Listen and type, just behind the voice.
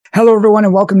Hello, everyone,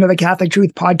 and welcome to the Catholic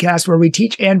Truth Podcast, where we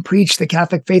teach and preach the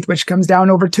Catholic faith, which comes down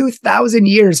over 2,000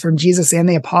 years from Jesus and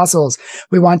the apostles.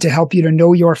 We want to help you to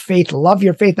know your faith, love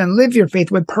your faith, and live your faith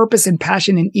with purpose and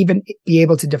passion, and even be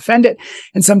able to defend it.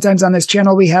 And sometimes on this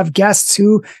channel, we have guests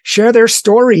who share their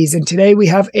stories. And today we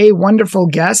have a wonderful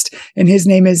guest, and his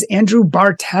name is Andrew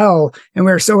Bartel. And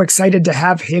we're so excited to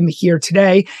have him here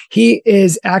today. He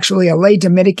is actually a lay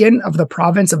Dominican of the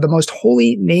province of the Most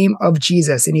Holy Name of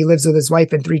Jesus, and he lives with his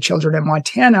wife and 3 children in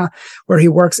Montana, where he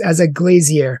works as a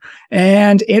glazier.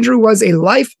 And Andrew was a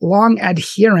lifelong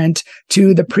adherent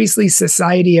to the Priestly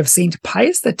Society of St.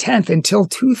 Pius X until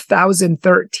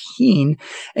 2013.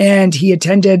 And he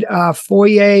attended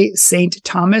Foyer St.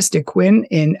 Thomas d'Aquin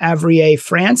in Avrier,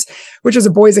 France, which is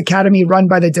a boys' academy run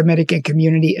by the Dominican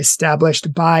community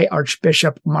established by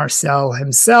Archbishop Marcel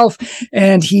himself.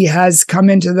 And he has come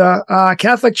into the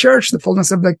Catholic Church, the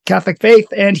fullness of the Catholic faith,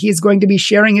 and he is going to be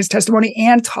sharing his testimony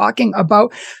and talking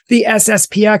about the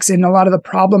SSPX and a lot of the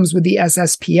problems with the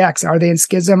SSPX. Are they in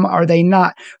schism? Are they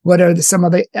not? What are some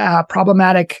of the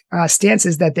problematic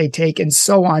stances that they take, and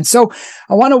so on? So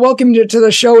I want to welcome you to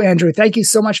the show, Andrew. Thank you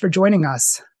so much for joining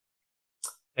us.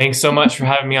 Thanks so much for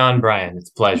having me on, Brian. It's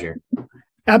a pleasure.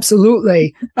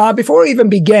 Absolutely. Before we even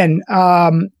begin,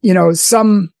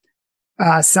 some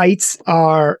sites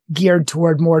are geared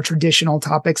toward more traditional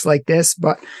topics like this,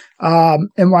 but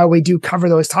and while we do cover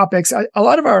those topics, a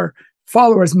lot of our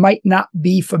followers might not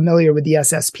be familiar with the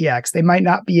SSPX. They might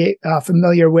not be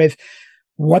familiar with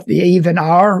what they even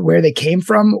are, where they came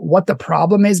from, what the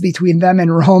problem is between them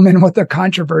and Rome, and what the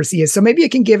controversy is. So maybe you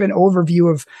can give an overview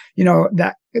of,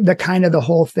 that the kind of the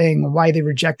whole thing, why they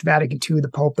reject Vatican II, the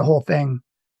Pope, the whole thing.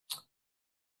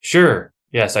 Sure.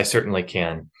 Yes, I certainly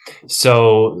can.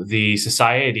 So the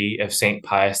Society of St.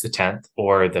 Pius X,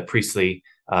 or the Priestly,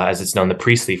 as it's known, the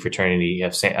Priestly Fraternity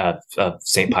of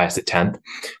St. Pius X,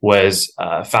 was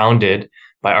founded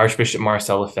by Archbishop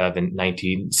Marcel Lefebvre in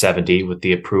 1970 with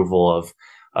the approval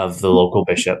of the local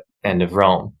bishop and of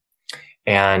Rome.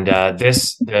 And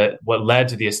what led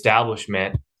to the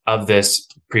establishment of this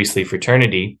priestly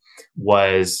fraternity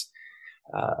was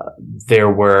there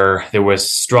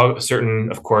was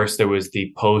of course, there was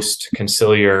the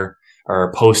post-conciliar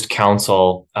or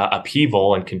post-council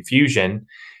upheaval and confusion,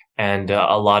 and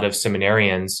a lot of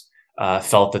seminarians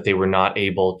felt that they were not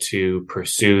able to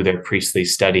pursue their priestly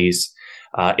studies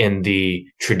in the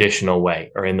traditional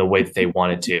way, or in the way that they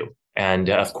wanted to. And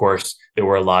of course, there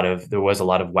was a lot of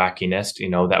wackiness,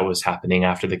 that was happening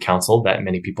after the council that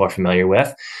many people are familiar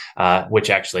with, which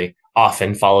actually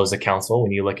often follows the council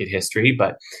when you look at history.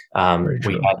 But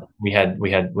we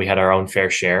had our own fair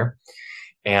share,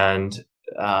 and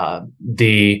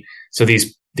these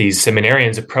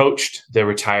seminarians approached the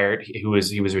retired. He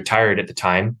was retired at the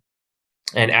time,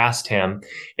 and asked him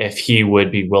if he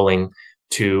would be willing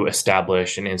to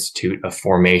establish an institute of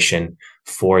formation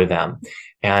for them.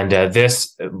 And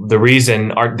the reason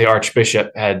the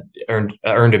Archbishop had earned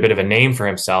a bit of a name for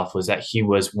himself was that he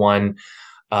was one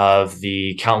of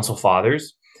the Council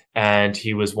Fathers, and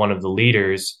he was one of the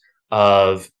leaders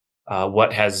of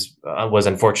what was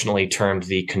unfortunately termed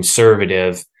the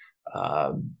conservative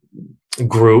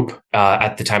group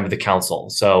at the time of the council.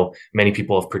 So many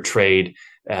people have portrayed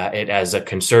it as a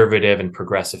conservative and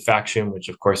progressive faction, which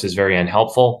of course is very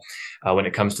unhelpful when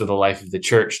it comes to the life of the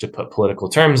church to put political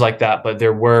terms like that. But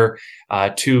there were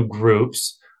 2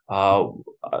 groups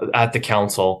at the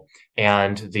council,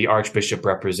 and the Archbishop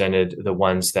represented the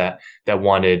ones that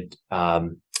wanted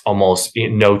almost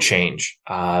no change,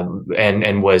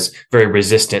 and was very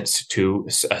resistant to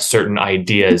certain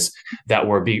ideas that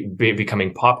were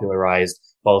becoming popularized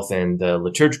both in the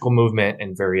liturgical movement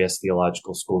and various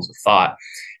theological schools of thought.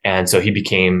 And so he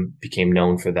became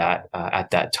known for that at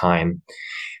that time.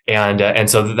 And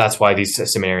so that's why these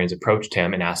seminarians approached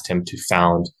him and asked him to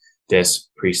found this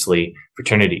priestly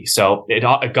fraternity. So it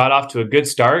got off to a good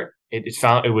start.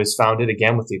 It was founded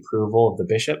again with the approval of the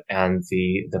bishop and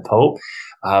the Pope.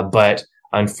 But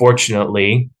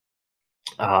unfortunately,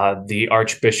 the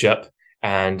Archbishop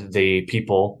and the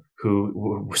people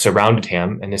who surrounded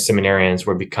him and the seminarians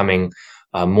were becoming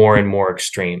more and more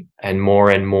extreme, and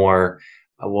more,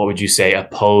 what would you say,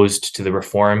 opposed to the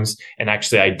reforms, and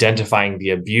actually identifying the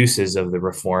abuses of the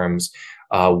reforms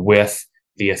with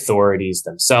the authorities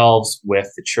themselves,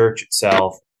 with the church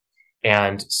itself.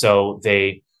 And so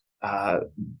they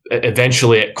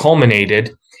eventually it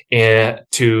culminated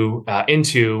into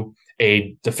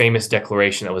the famous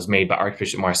declaration that was made by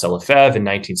Archbishop Marcel Lefebvre in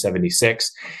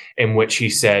 1976, in which he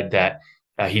said that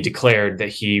he declared that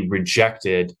he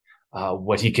rejected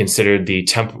what he considered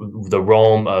the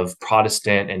Rome of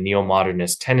Protestant and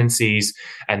neo-modernist tendencies,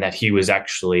 and that he was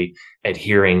actually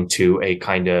adhering to a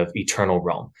kind of eternal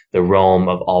Rome, the Rome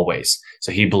of always.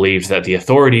 So he believed that the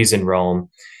authorities in Rome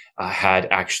had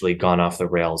actually gone off the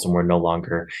rails and were no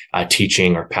longer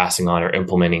teaching or passing on or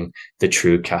implementing the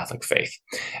true Catholic faith.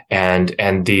 And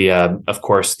of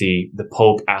course, the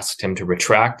Pope asked him to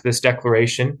retract this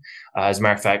declaration. As a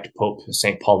matter of fact, Pope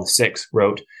St. Paul VI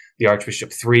wrote the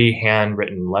Archbishop 3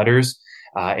 handwritten letters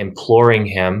imploring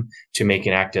him to make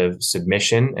an act of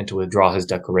submission and to withdraw his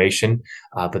declaration.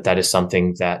 But that is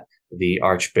something that the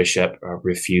Archbishop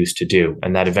refused to do.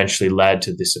 And that eventually led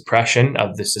to the suppression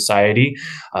of the society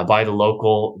by the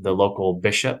local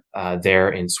bishop there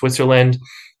in Switzerland,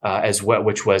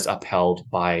 which was upheld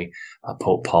by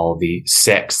Pope Paul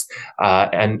VI.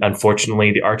 And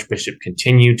unfortunately, the Archbishop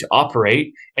continued to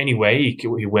operate anyway.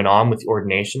 He went on with the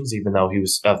ordinations, even though he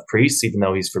was of priests, even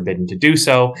though he's forbidden to do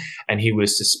so. And he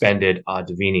was suspended ad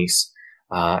divinis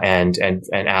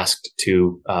and asked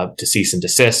to cease and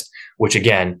desist, which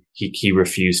again, he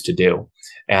refused to do.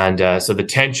 And so the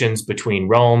tensions between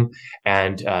Rome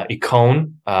and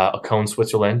Icone,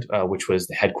 Switzerland, which was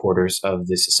the headquarters of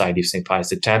the Society of St.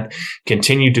 Pius X,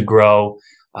 continued to grow,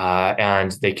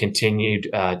 and they continued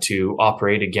to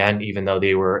operate again, even though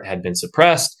they had been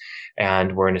suppressed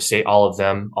and were in a state. All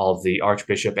of the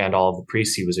Archbishop and all of the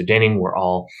priests he was ordaining were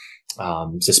all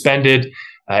suspended,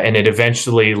 and it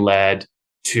eventually led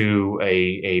to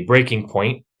a breaking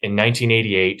point in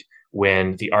 1988,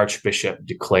 when the Archbishop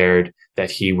declared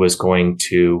that he was going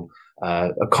to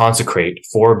consecrate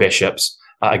 4 bishops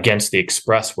against the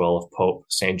express will of Pope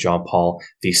St. John Paul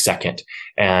II.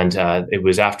 And it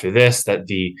was after this that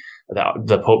the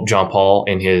Pope John Paul,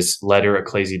 in his letter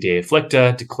Ecclesiae Dei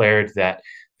Afflicta, declared that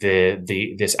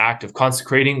this act of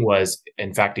consecrating was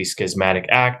in fact a schismatic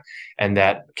act, and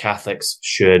that Catholics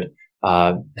should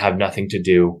have nothing to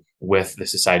do with the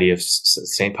Society of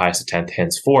St. Pius X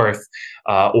henceforth,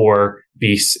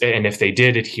 and if they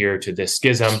did adhere to this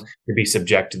schism, to be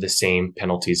subject to the same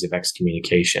penalties of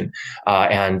excommunication.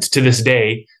 And to this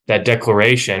day, that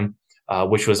declaration,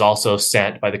 which was also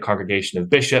sent by the Congregation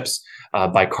of Bishops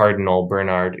by Cardinal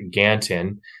Bernard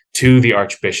Gantin to the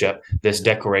Archbishop, this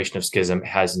declaration of schism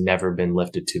has never been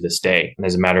lifted to this day. And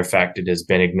as a matter of fact, it has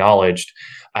been acknowledged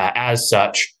as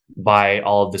such by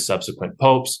all of the subsequent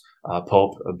popes,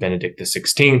 Pope Benedict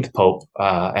XVI,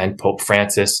 and Pope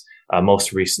Francis,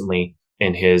 most recently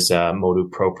in his motu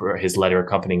proprio, his letter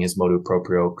accompanying his motu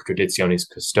proprio Traditionis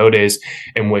Custodes,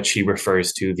 in which he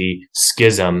refers to the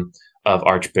schism of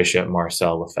Archbishop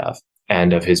Marcel Lefebvre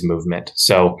and of his movement.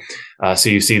 So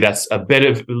you see, that's a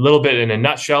little bit in a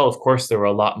nutshell. Of course, there were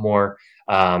a lot more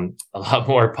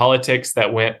politics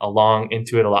that went along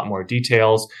into it, a lot more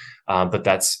details. But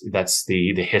that's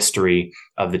the history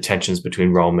of the tensions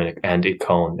between Rome and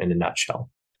Icone in a nutshell.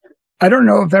 I don't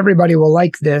know if everybody will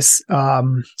like this,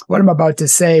 what I'm about to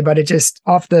say, but it just,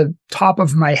 off the top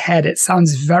of my head, it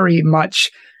sounds very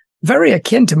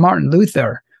akin to Martin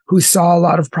Luther, who saw a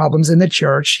lot of problems in the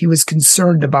church. He was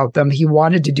concerned about them. He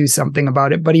wanted to do something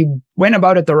about it, but he went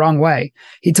about it the wrong way.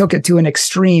 He took it to an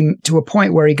extreme, to a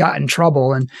point where he got in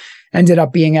trouble and ended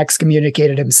up being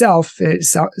excommunicated himself,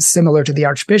 similar to the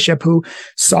Archbishop, who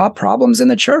saw problems in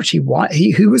the church. He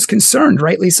was concerned,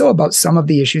 rightly so, about some of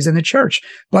the issues in the church,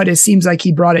 but it seems like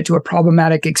he brought it to a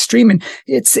problematic extreme. And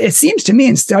it seems to me,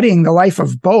 in studying the life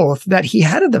of both, that he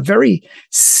had the very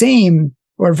same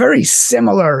or very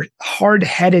similar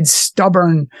hard-headed,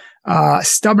 stubbornness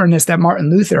that Martin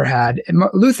Luther had. And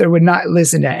Luther would not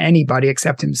listen to anybody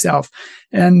except himself.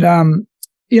 And,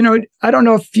 I don't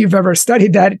know if you've ever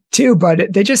studied that too,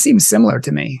 but they just seem similar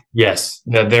to me. Yes,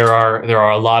 there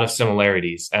are a lot of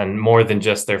similarities, and more than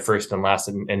just their first and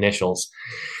last initials.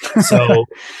 So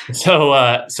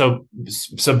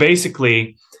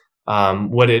basically,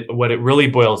 what it really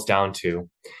boils down to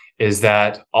is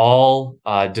that all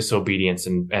disobedience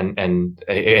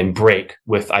and break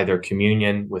with either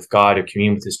communion with God or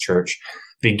communion with His church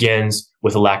begins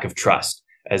with a lack of trust.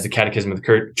 As the Catechism of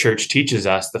the Church teaches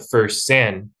us, the first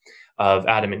sin of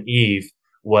Adam and Eve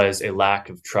was a lack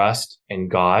of trust in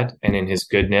God and in His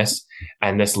goodness,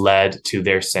 and this led to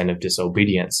their sin of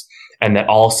disobedience, and that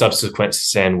all subsequent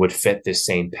sin would fit this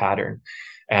same pattern.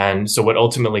 And so what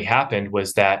ultimately happened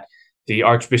was that the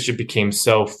Archbishop became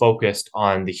so focused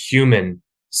on the human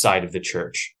side of the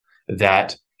church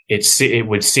that it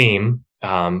would seem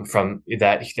from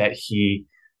that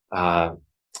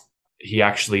he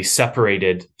actually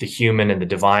separated the human and the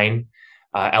divine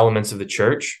elements of the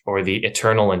church, or the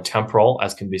eternal and temporal,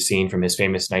 as can be seen from his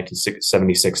famous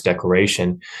 1976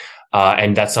 declaration.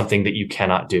 And that's something that you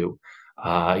cannot do.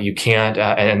 You can't,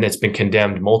 and it's been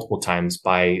condemned multiple times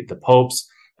by the popes,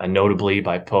 notably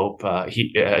by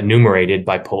enumerated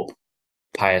by Pope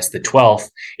Pius XII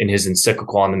in his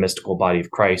encyclical on the mystical body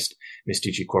of Christ,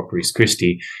 Mystici Corporis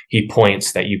Christi. He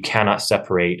points that you cannot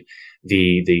separate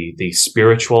the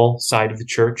spiritual side of the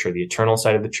church or the eternal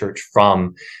side of the church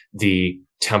from the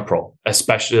temporal,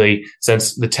 especially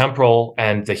since the temporal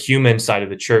and the human side of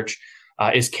the church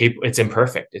it's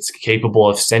imperfect. It's capable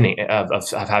of sinning, of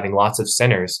having lots of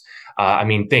sinners.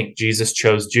 Think Jesus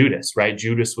chose Judas, right?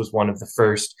 Judas was one of the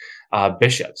first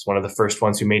bishops, one of the first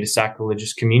ones who made a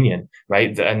sacrilegious communion,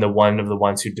 right? And one of the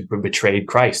ones who betrayed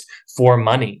Christ for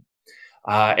money.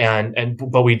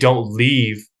 But we don't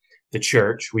leave the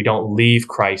church. We don't leave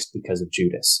Christ because of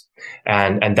Judas.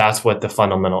 And that's what the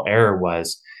fundamental error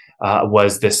was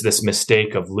this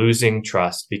mistake of losing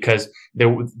trust, because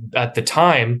at the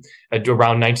time,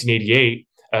 around 1988,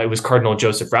 it was Cardinal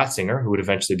Joseph Ratzinger, who would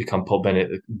eventually become Pope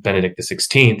Benedict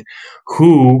XVI,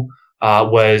 who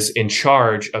was in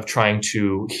charge of trying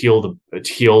to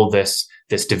heal this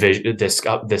division,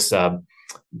 this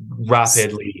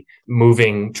rapidly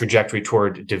moving trajectory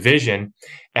toward division,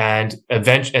 and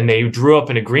they drew up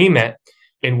an agreement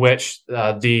in which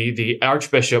the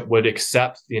Archbishop would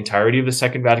accept the entirety of the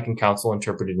Second Vatican Council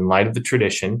interpreted in light of the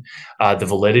tradition, the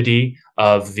validity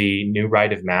of the new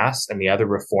rite of Mass and the other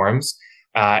reforms,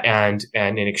 and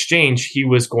in exchange, he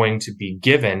was going to be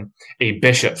given a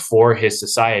bishop for his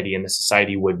society, and the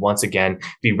society would once again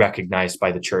be recognized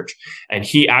by the church. And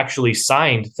he actually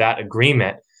signed that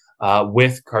agreement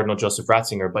with Cardinal Joseph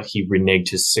Ratzinger, but he reneged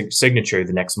his signature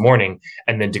the next morning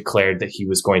and then declared that he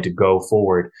was going to go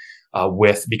forward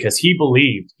because he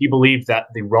believed that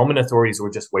the Roman authorities were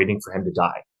just waiting for him to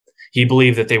die. He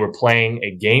believed that they were playing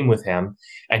a game with him,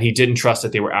 and he didn't trust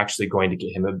that they were actually going to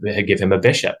give him a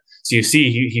bishop. So you see,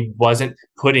 he wasn't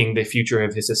putting the future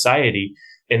of his society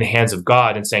in the hands of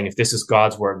God and saying, if this is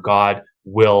God's work, God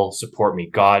will support me.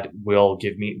 God will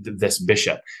give me this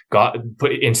bishop.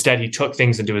 Instead, he took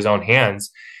things into his own hands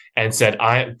and said,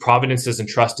 Providence has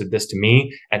entrusted this to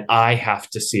me, and I have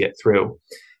to see it through.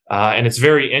 And it's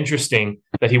very interesting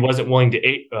that he wasn't willing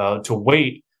to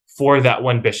wait for that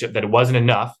one bishop, that it wasn't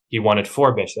enough. He wanted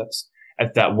 4 bishops,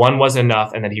 that one wasn't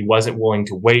enough, and that he wasn't willing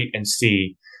to wait and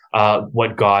see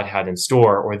what God had in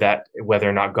store, or that whether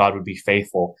or not God would be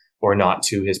faithful or not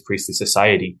to his priestly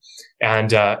society.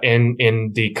 And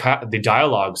in the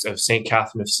dialogues of St.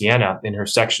 Catherine of Siena, in her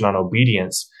section on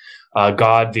obedience,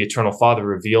 God, the Eternal Father,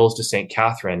 reveals to St.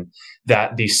 Catherine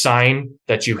that the sign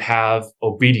that you have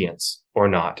obedience or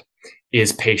not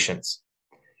is patience.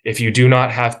 If you do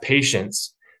not have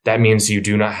patience, that means you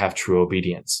do not have true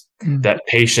obedience. Mm. That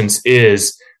patience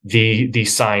is the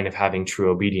sign of having true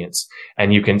obedience.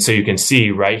 And you can see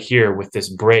right here with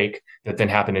this break that then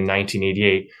happened in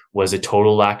 1988 was a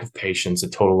total lack of patience, a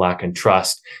total lack of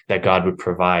trust that God would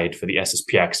provide for the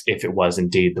SSPX if it was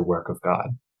indeed the work of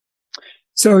God.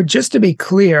 So just to be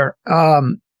clear,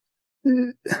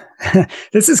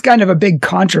 this is kind of a big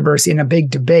controversy and a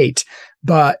big debate,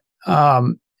 but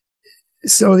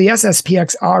so the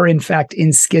SSPX are in fact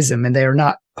in schism, and they are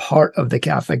not part of the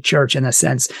Catholic Church in a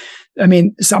sense. I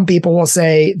mean, some people will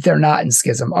say they're not in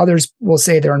schism. Others will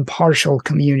say they're in partial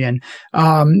communion.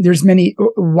 There's many.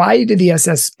 Why do the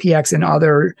SSPX and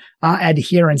other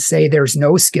adherents say there's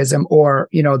no schism, or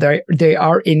they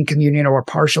are in communion or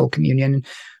partial communion?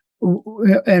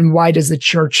 And why does the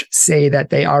church say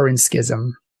that they are in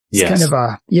schism? It's kind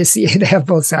of you see, they have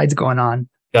both sides going on.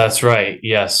 That's right.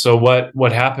 Yes. So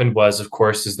what happened was, of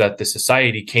course, is that the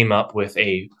society came up with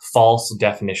a false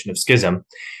definition of schism,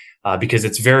 because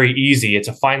it's very easy. It's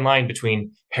a fine line between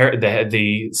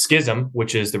the schism,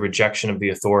 which is the rejection of the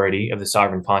authority of the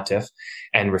sovereign pontiff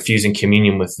and refusing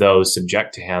communion with those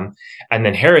subject to him, and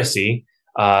then heresy,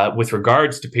 with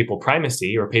regards to papal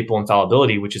primacy or papal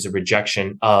infallibility, which is a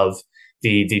rejection of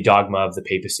the dogma of the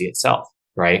papacy itself,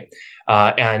 right?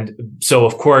 And so,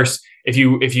 of course, if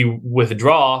you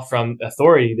withdraw from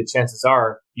authority, the chances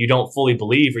are you don't fully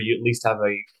believe, or you at least have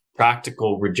a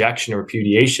practical rejection or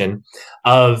repudiation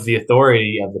of the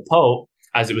authority of the Pope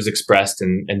as it was expressed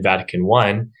in Vatican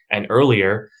I and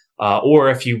earlier,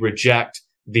 or if you reject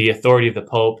the authority of the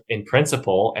Pope in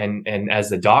principle and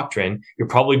as the doctrine, you're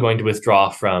probably going to withdraw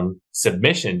from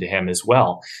submission to him as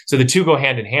well. So the two go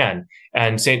hand in hand.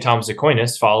 And St. Thomas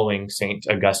Aquinas, following St.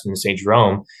 Augustine and St.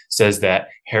 Jerome, says that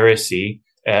heresy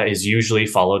is usually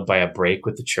followed by a break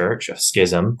with the church, a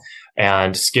schism,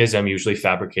 and schism usually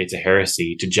fabricates a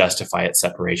heresy to justify its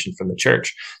separation from the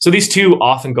church. So these two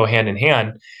often go hand in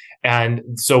hand. And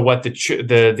so what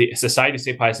the Society of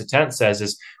St. Pius X says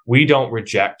is, we don't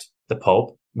reject the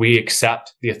Pope. we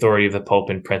accept the authority of the Pope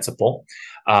in principle,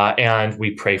 and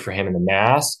we pray for him in the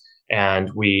Mass, and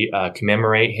we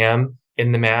commemorate him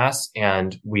in the Mass,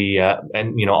 and we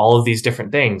and all of these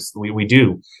different things we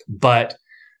do. But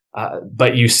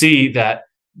you see that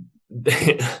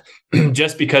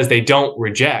just because they don't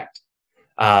reject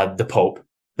the Pope,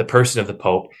 the person of the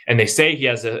Pope, and they say he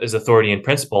has his authority in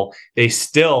principle, they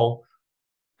still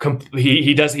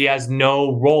he has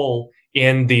no role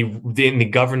in the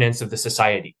governance of the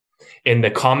society, in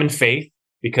the common faith,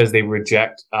 because they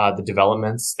reject the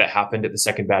developments that happened at the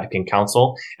Second Vatican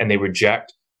Council, and they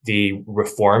reject the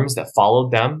reforms that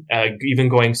followed them, even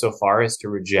going so far as to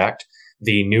reject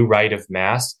the new rite of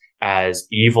Mass as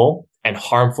evil and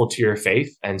harmful to your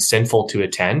faith and sinful to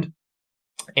attend.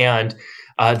 And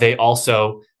they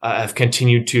also have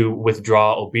continued to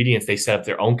withdraw obedience. They set up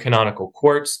their own canonical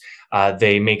courts.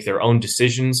 They make their own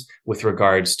decisions with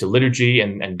regards to liturgy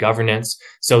and governance.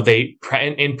 So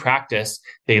in practice,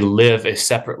 they live a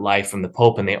separate life from the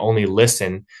Pope, and they only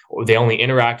listen, or they only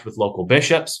interact with local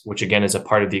bishops, which again is a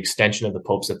part of the extension of the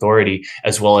Pope's authority,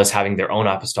 as well as having their own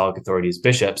apostolic authority as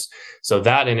bishops. So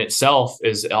that in itself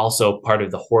is also part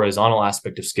of the horizontal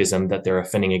aspect of schism that they're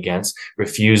offending against: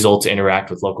 refusal to interact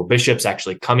with local bishops,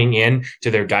 actually coming in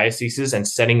to their dioceses and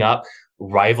setting up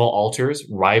rival altars,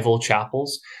 rival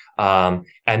chapels.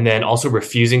 And then also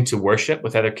refusing to worship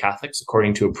with other Catholics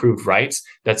according to approved rites.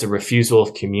 That's a refusal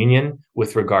of communion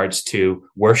with regards to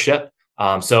worship.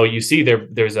 So you see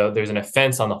there's an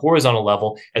offense on the horizontal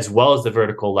level as well as the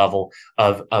vertical level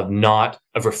of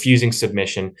refusing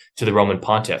submission to the Roman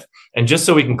Pontiff. And just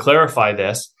so we can clarify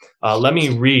this, let me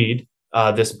read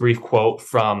this brief quote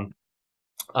from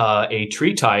a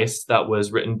treatise that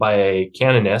was written by a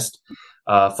canonist,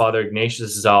 Father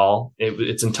Ignatius Zal.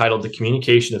 It's entitled "The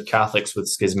Communication of Catholics with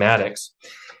Schismatics."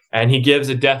 And he gives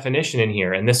a definition in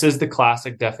here. And this is the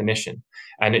classic definition.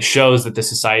 And it shows that the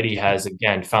society has,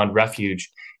 again, found refuge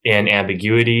in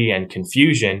ambiguity and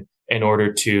confusion in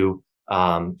order to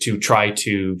try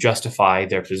to justify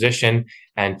their position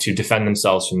and to defend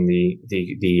themselves from the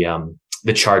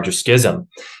charge of schism.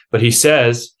 But he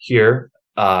says here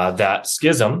that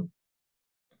schism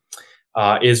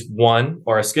is one,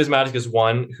 or a schismatic is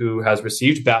one who has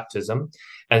received baptism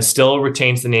and still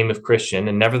retains the name of Christian,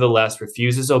 and nevertheless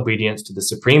refuses obedience to the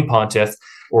Supreme Pontiff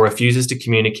or refuses to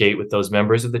communicate with those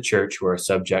members of the Church who are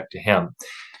subject to him.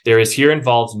 There is here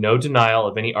involved no denial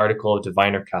of any article of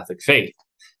divine or Catholic faith.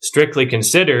 Strictly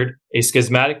considered, a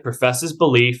schismatic professes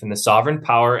belief in the sovereign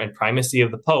power and primacy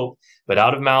of the Pope, but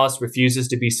out of malice refuses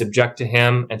to be subject to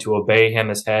him and to obey him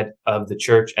as head of the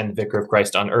Church and the Vicar of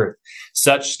Christ on earth.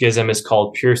 Such schism is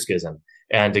called pure schism.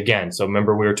 And again, so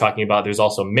remember we were talking about there's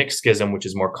also mixed schism, which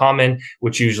is more common,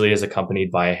 which usually is accompanied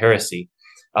by a heresy.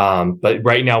 But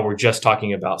right now we're just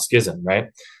talking about schism, right?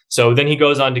 So then he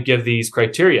goes on to give these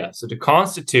criteria. So to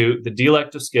constitute the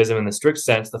delect of schism in the strict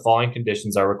sense, the following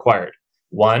conditions are required.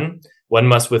 One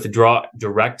must withdraw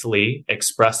directly,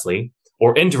 expressly,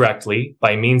 or indirectly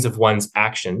by means of one's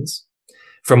actions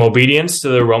from obedience to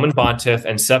the Roman Pontiff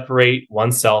and separate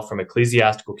oneself from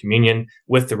ecclesiastical communion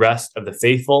with the rest of the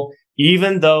faithful,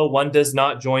 even though one does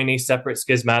not join a separate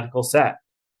schismatical sect.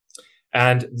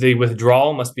 And the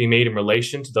withdrawal must be made in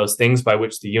relation to those things by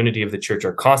which the unity of the Church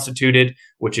are constituted,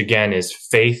 which again is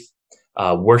faith,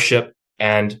 worship,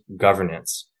 and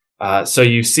governance. So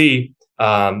you see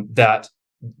that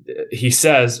he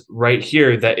says right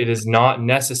here that it is not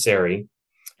necessary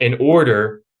in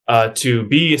order to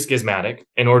be a schismatic,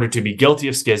 in order to be guilty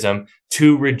of schism,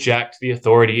 to reject the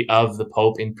authority of the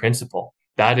Pope in principle.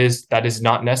 That is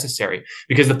not necessary,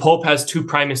 because the Pope has two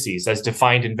primacies as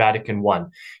defined in Vatican I.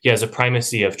 He has a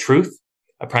primacy of truth,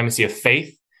 a primacy of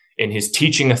faith in his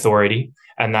teaching authority,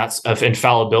 and that's of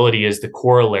infallibility is the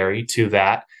corollary to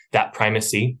that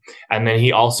primacy. And then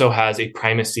he also has a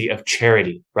primacy of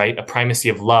charity, right? A primacy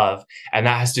of love. And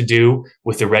that has to do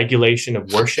with the regulation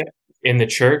of worship in the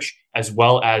Church, as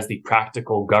well as the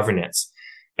practical governance.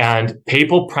 And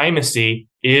papal primacy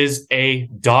is a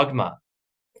dogma.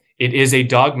 It is a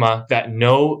dogma that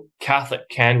no Catholic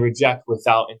can reject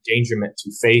without endangerment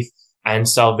to faith and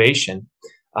salvation.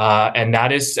 And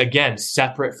that is, again,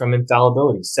 separate from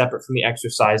infallibility, separate from the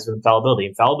exercise of infallibility.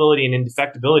 Infallibility and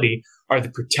indefectibility are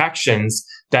the protections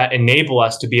that enable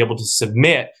us to be able to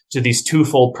submit to these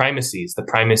twofold primacies: the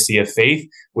primacy of faith,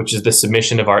 which is the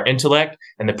submission of our intellect,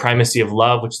 and the primacy of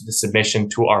love, which is the submission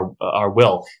to our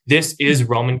will. This is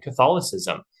Roman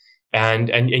Catholicism. And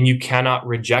you cannot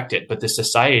reject it, but the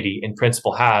society in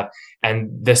principle have, and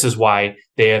this is why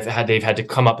they've had to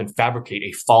come up and fabricate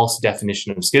a false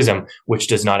definition of schism, which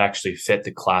does not actually fit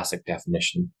the classic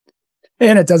definition.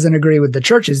 And it doesn't agree with the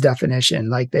church's definition.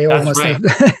 Like they That's almost right.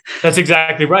 have. That's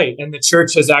exactly right. And the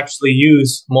church has actually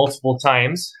used multiple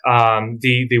times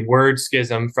the word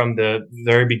schism from the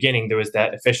very beginning. There was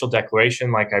that official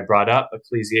declaration, like I brought up,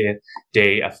 Ecclesia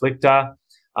de Afflicta,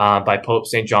 by Pope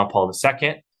St. John Paul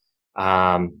II.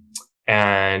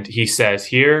 And he says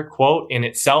here, quote, "In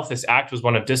itself, this act was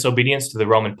one of disobedience to the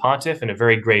Roman pontiff in a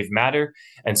very grave matter,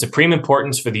 and supreme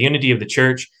importance for the unity of the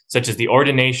church, such as the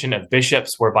ordination of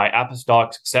bishops, whereby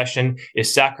apostolic succession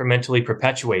is sacramentally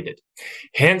perpetuated.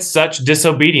 Hence, such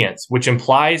disobedience, which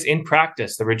implies in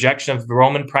practice the rejection of the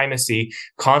Roman primacy,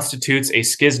 constitutes a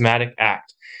schismatic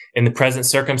act. In the present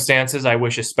circumstances, I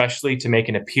wish especially to make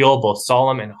an appeal, both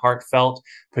solemn and heartfelt,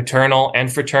 paternal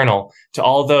and fraternal, to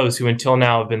all those who until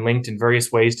now have been linked in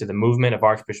various ways to the movement of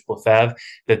Archbishop Lefebvre,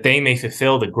 that they may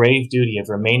fulfill the grave duty of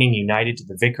remaining united to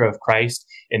the Vicar of Christ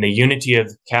in the unity of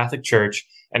the Catholic Church,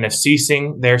 and of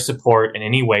ceasing their support in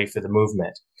any way for the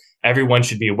movement. Everyone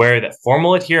should be aware that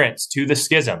formal adherence to the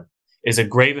schism is a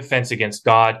grave offense against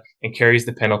God and carries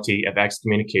the penalty of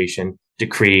excommunication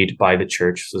decreed by the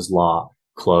Church's law."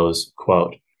 Close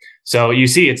quote. So you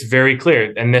see, it's very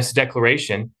clear. And this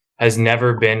declaration has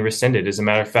never been rescinded. As a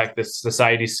matter of fact, the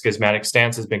Society's schismatic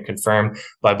stance has been confirmed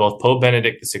by both Pope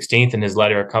Benedict XVI in his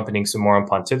letter accompanying Summorum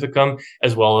Pontificum,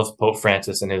 as well as Pope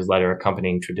Francis in his letter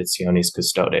accompanying Traditionis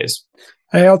Custodes.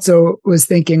 I also was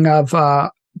thinking of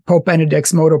Pope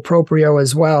Benedict's motu proprio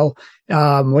as well,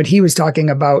 when he was talking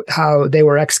about how they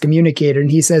were excommunicated. And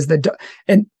he says that,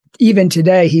 and even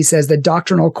today, he says the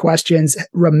doctrinal questions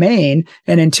remain,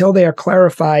 and until they are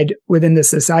clarified within the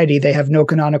society, they have no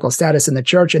canonical status in the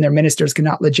church, and their ministers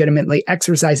cannot legitimately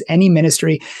exercise any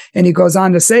ministry. And he goes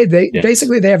on to say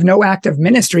basically they have no active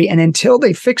ministry, and until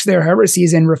they fix their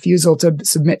heresies and refusal to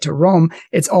submit to Rome,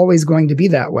 it's always going to be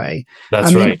that way.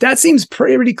 That's right. That seems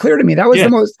pretty clear to me. That was the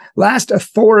most last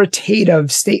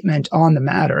authoritative statement on the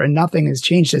matter, and nothing has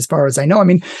changed as far as I know. I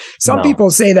mean, some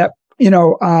people say that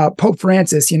Pope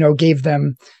Francis, gave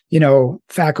them,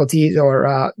 faculties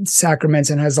or sacraments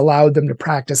and has allowed them to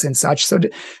practice and such. So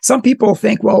some people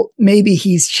think, well, maybe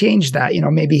he's changed that,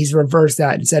 maybe he's reversed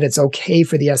that and said it's okay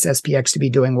for the SSPX to be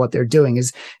doing what they're doing.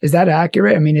 Is that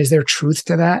accurate? I mean, is there truth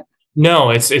to that? No,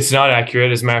 it's not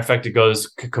accurate. As a matter of fact, it goes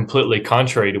completely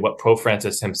contrary to what Pope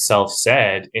Francis himself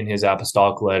said in his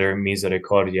apostolic letter,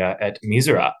 Misericordia et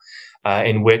Misera.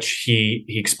 In which he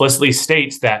explicitly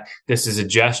states that this is a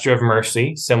gesture of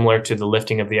mercy, similar to the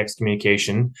lifting of the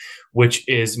excommunication, which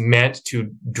is meant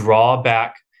to draw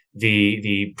back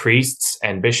the priests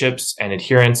and bishops and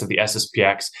adherents of the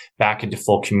SSPX back into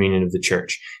full communion of the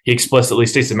church. He explicitly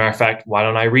states, as a matter of fact, why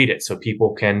don't I read it so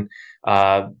people can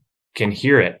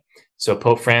hear it? So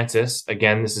Pope Francis,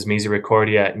 again, this is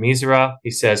Misericordia et Misera. He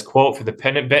says, quote, "For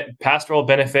the pastoral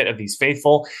benefit of these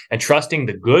faithful and trusting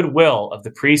the goodwill of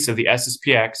the priests of the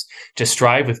SSPX to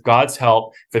strive with God's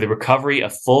help for the recovery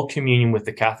of full communion with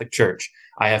the Catholic Church,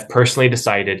 I have personally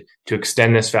decided to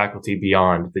extend this faculty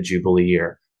beyond the Jubilee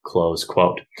year." Close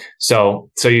quote.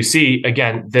 So you see,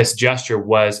 again, this gesture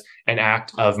was an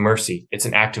act of mercy. It's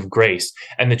an act of grace.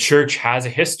 And the church has a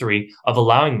history of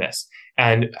allowing this.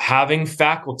 And having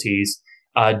faculties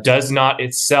does not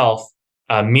itself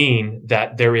mean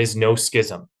that there is no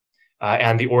schism.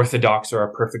 And the Orthodox are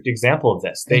a perfect example of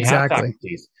this. They have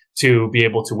faculties to be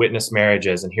able to witness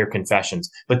marriages and hear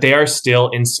confessions, but they are still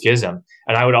in schism.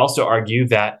 And I would also argue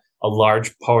that a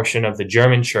large portion of the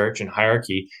German church and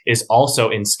hierarchy is also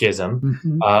in schism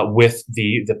with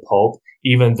the Pope,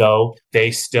 even though they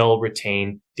still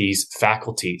retain these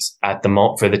faculties at the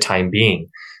moment for the time being.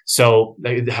 So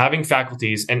having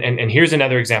faculties, and here's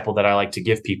another example that I like to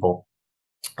give people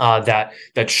that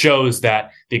shows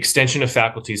that the extension of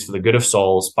faculties for the good of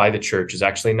souls by the church is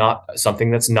actually not something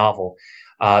that's novel.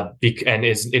 And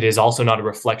it is also not a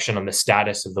reflection on the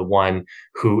status of the one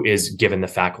who is given the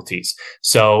faculties.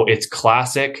 So it's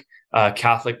classic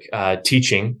Catholic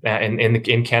teaching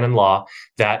in canon law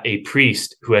that a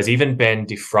priest who has even been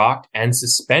defrocked and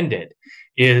suspended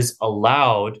is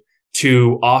allowed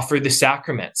to offer the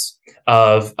sacraments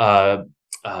of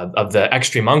the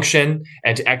extreme unction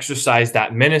and to exercise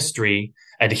that ministry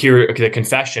and to hear the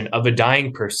confession of a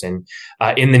dying person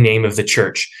in the name of the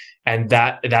church. And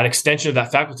that extension of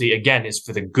that faculty, again, is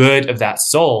for the good of that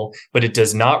soul, but it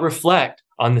does not reflect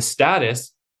on the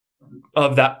status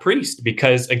of that priest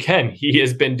because, again, he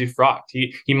has been defrocked.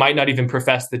 He might not even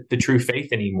profess the true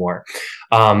faith anymore.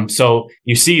 So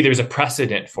you see, there's a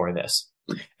precedent for this.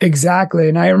 Exactly.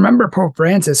 And I remember Pope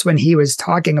Francis, when he was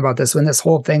talking about this, when this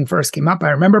whole thing first came up, I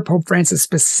remember Pope Francis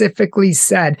specifically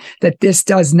said that this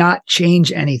does not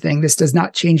change anything. This does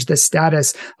not change the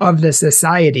status of the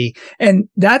society. And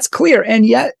that's clear. And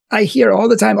yet I hear all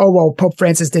the time, oh, well, Pope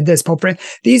Francis did this.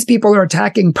 These people are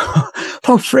attacking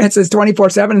Pope Francis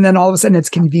 24/7. And then all of a sudden it's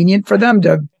convenient for them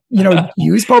to,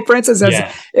 use Pope Francis as,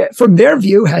 from their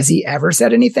view, has he ever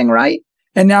said anything right?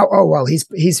 And now, oh, well,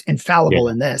 he's infallible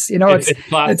in this. It's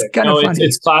classic. It's kind of funny.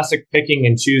 It's classic picking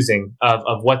and choosing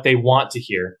of what they want to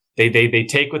hear. They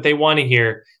take what they want to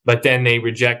hear, but then they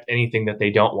reject anything that they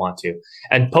don't want to.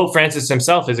 And Pope Francis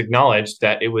himself has acknowledged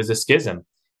that it was a schism.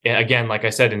 Again, like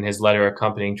I said, in his letter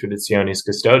accompanying Traditionis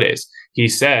Custodes, he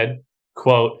said,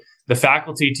 quote, "The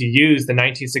faculty to use the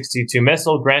 1962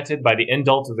 missal granted by the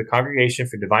indult of the Congregation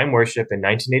for Divine Worship in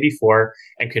 1984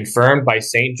 and confirmed by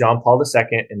St. John Paul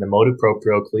II in the Motu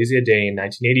Proprio Ecclesia Dei in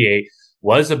 1988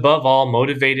 was above all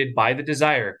motivated by the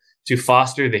desire to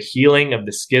foster the healing of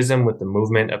the schism with the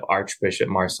movement of Archbishop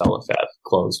Marcel Lefebvre,"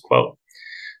 close quote.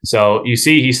 So you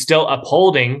see, he's still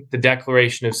upholding the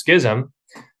declaration of schism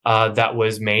that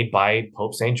was made by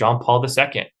Pope St. John Paul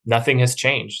II. Nothing has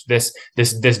changed. This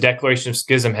declaration of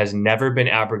schism has never been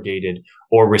abrogated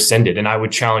or rescinded. And I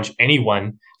would challenge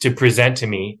anyone to present to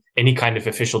me any kind of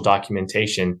official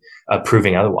documentation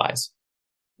proving otherwise.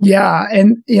 Yeah.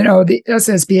 And, the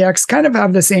SSPX kind of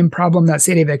have the same problem that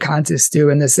Sedevacantists do,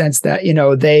 in the sense that,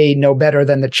 they know better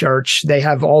than the church. They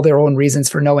have all their own reasons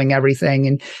for knowing everything.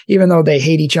 And even though they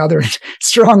hate each other and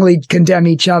strongly condemn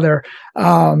each other,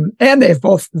 and they have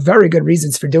both very good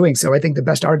reasons for doing so. I think the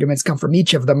best arguments come from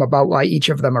each of them about why each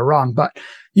of them are wrong. But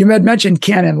you had mentioned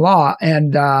canon law,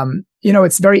 and,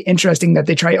 it's very interesting that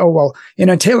they try,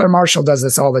 Taylor Marshall does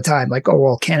this all the time. Like,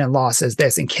 canon law says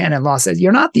this and canon law says,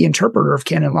 you're not the interpreter of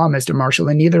canon law, Mr. Marshall,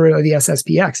 and neither are the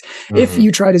SSPX. Mm-hmm. If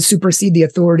you try to supersede the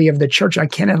authority of the church on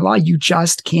canon law, you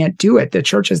just can't do it. The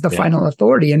church is the final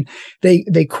authority. And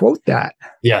they quote that.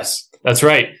 Yes. That's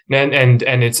right. And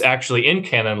it's actually in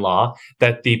canon law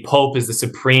that the Pope is the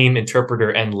supreme interpreter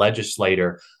and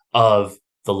legislator of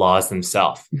the laws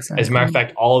themselves. Exactly. As a matter of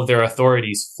fact, all of their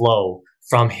authorities flow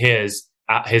from his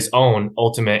own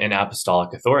ultimate and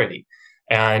apostolic authority.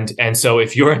 And so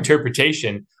if your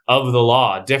interpretation of the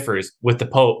law differs with the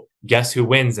Pope, guess who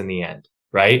wins in the end,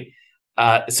 right?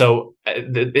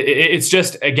 It's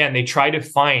just, again, they try to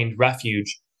find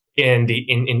refuge in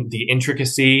the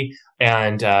intricacy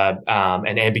and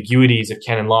ambiguities of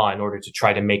canon law in order to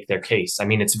try to make their case. I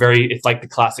mean, it's like the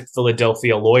classic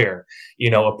Philadelphia lawyer,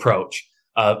 approach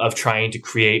of trying to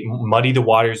muddy the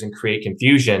waters and create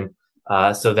confusion,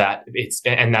 so that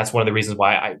and that's one of the reasons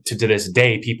why to this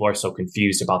day, people are so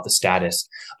confused about the status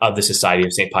of the Society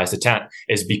of St. Pius X,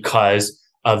 is because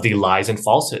of the lies and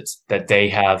falsehoods that they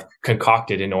have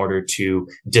concocted in order to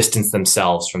distance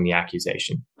themselves from the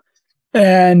accusation.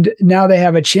 And now they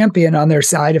have a champion on their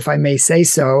side, if I may say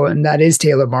so, and that is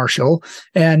Taylor Marshall.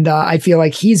 And I feel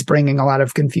like he's bringing a lot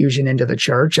of confusion into the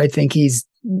church. I think he's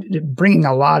bringing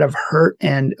a lot of hurt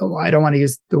and, I don't want to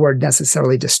use the word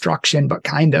necessarily destruction, but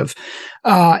kind of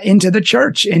into the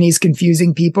church. And he's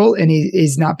confusing people, and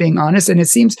he's not being honest. And it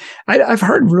seems, I've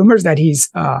heard rumors that he's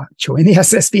joined the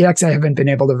SSPX. I haven't been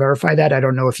able to verify that. I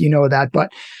don't know if you know that,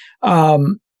 but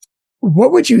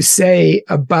what would you say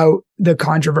about the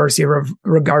controversy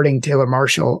regarding Taylor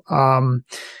Marshall? And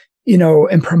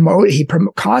he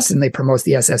constantly promotes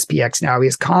the SSPX now.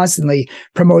 He's constantly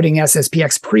promoting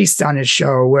SSPX priests on his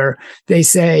show, where they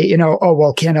say,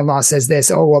 canon law says this.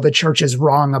 The church is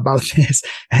wrong about this.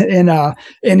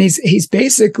 And he's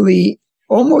basically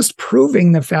almost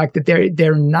proving the fact that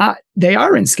they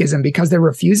are in schism because they're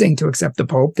refusing to accept the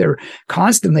Pope. They're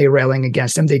constantly railing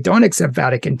against him. They don't accept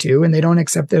Vatican II, and they don't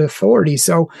accept the authority.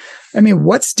 So, I mean,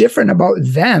 what's different about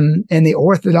them and the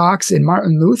Orthodox and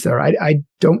Martin Luther? I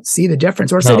don't see the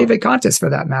difference, or Sedevacantists for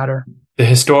that matter. The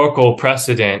historical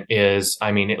precedent is,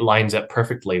 it lines up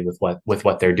perfectly with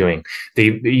what they're doing.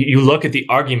 You look at the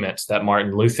arguments that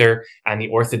Martin Luther and the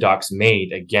Orthodox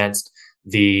made against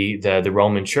the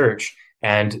Roman Church,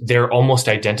 and they're almost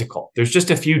identical. There's just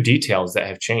a few details that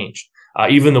have changed.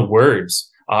 Even the words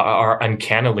are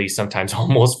uncannily sometimes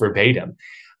almost verbatim.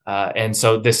 And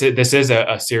so this is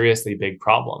a seriously big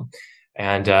problem.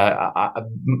 And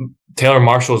Taylor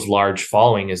Marshall's large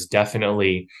following is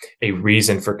definitely a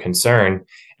reason for concern.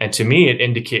 And to me, it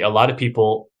indicates, a lot of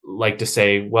people like to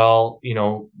say,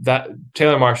 that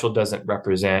Taylor Marshall doesn't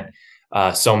represent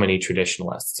so many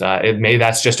traditionalists.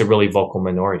 That's just a really vocal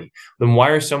minority. Then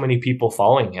why are so many people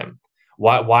following him?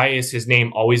 Why is his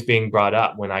name always being brought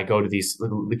up when I go to these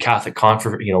the Catholic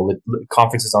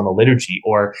conferences on the liturgy,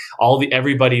 or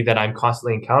everybody that I'm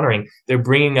constantly encountering? They're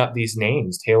bringing up these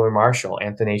names: Taylor Marshall,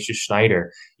 Athanasius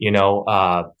Schneider,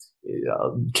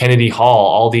 Kennedy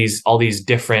Hall, all these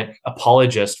different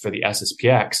apologists for the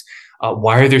SSPX.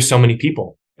 Why are there so many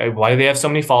people? Why do they have so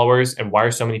many followers, and why are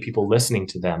so many people listening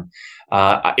to them?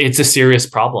 It's a serious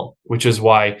problem, which is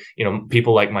why,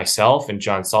 people like myself and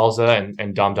John Salza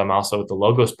and Dom Damaso with the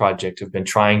Logos Project have been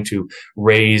trying to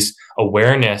raise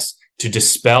awareness to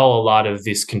dispel a lot of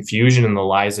this confusion and the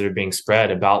lies that are being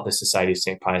spread about the Society of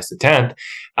St. Pius X,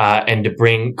 and to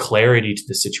bring clarity to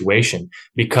the situation.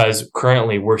 Because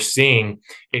currently we're seeing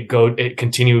it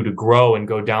continue to grow and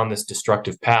go down this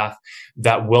destructive path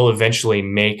that will eventually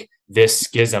make this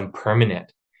schism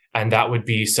permanent. And that would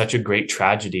be such a great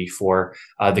tragedy for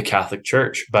the Catholic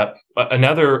Church. But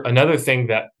another thing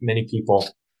that many people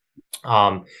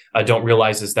don't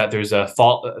realize is that there's a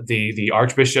fault. The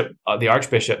Archbishop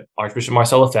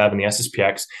Marcel Lefebvre and the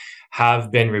SSPX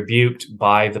have been rebuked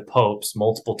by the popes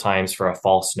multiple times for a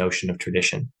false notion of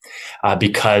tradition,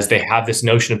 because they have this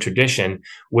notion of tradition,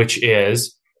 which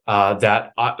is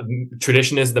that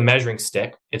tradition is the measuring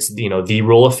stick. It's the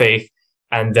rule of faith,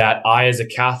 and that I, as a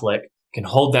Catholic, can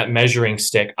hold that measuring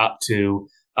stick up to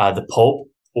the Pope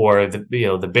or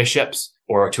the bishops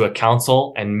or to a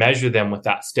council and measure them with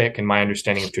that stick and my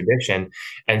understanding of tradition,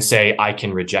 and say I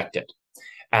can reject it.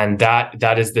 And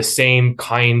that is the same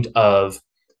kind of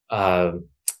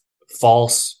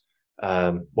false,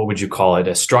 what would you call it,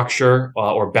 a structure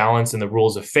or balance in the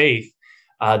rules of faith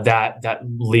that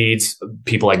leads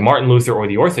people like Martin Luther or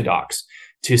the Orthodox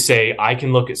to say I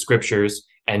can look at scriptures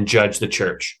and judge the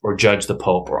church or judge the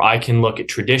Pope, or I can look at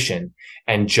tradition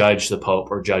and judge the Pope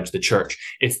or judge the church.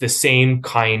 It's the same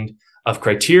kind of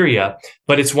criteria,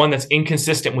 but it's one that's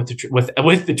inconsistent with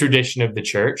the tradition of the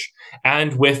church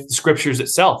and with the scriptures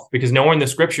itself, because nowhere in the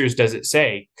scriptures does it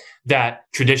say that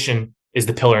tradition is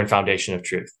the pillar and foundation of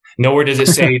truth. Nowhere does it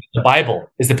say the Bible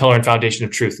is the pillar and foundation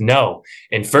of truth. No.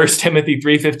 In 1 Timothy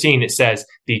 3:15, it says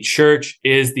the church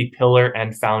is the pillar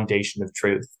and foundation of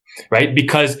truth, right?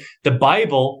 Because the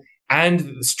Bible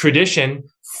and tradition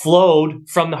flowed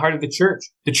from the heart of the church.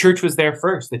 The church was there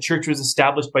first. The church was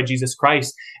established by Jesus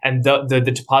Christ, and the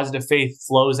deposit of faith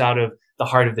flows out of the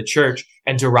heart of the church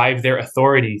and derive their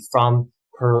authority from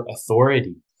her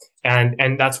authority.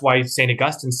 And that's why St.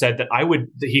 Augustine said that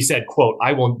he said, quote,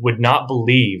 would not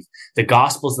believe the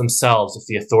gospels themselves if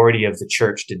the authority of the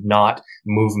church did not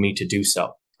move me to do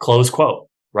so. Close quote,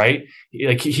 right?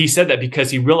 Like he said that because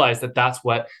he realized that that's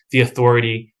what the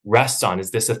authority rests on,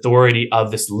 is this authority of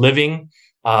this living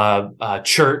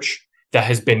church that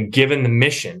has been given the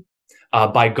mission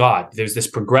by God. There's this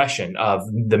progression of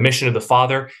the mission of the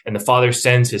Father, and the Father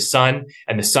sends his Son,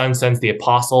 and the Son sends the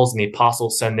apostles, and the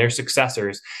apostles send their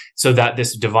successors, so that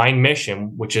this divine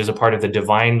mission, which is a part of the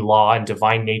divine law and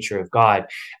divine nature of God,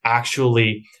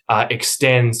 actually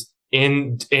extends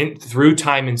in through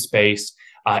time and space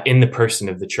in the person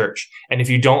of the church. And if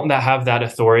you don't have that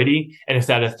authority, and if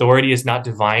that authority is not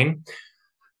divine,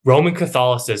 Roman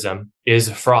Catholicism is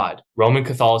a fraud. Roman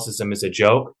Catholicism is a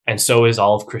joke, and so is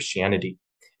all of Christianity.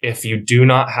 If you do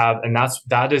not have, and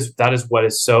that is what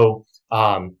is so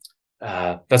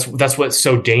that's what's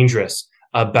so dangerous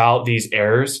about these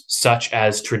errors, such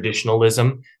as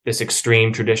traditionalism, this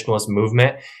extreme traditionalist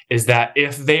movement, is that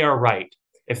if they are right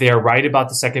about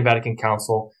the Second Vatican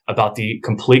Council, about the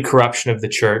complete corruption of the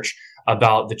church,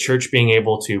 about the church being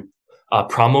able to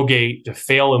to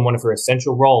fail in one of her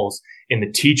essential roles in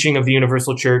the teaching of the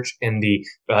universal church, in the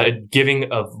giving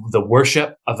of the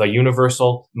worship of a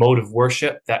universal mode of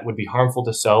worship that would be harmful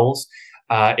to souls.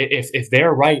 If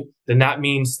they're right, then that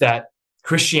means that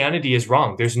Christianity is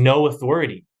wrong. There's no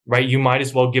authority, right? You might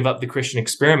as well give up the Christian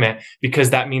experiment, because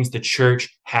that means the church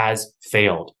has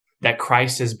failed, that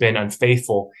Christ has been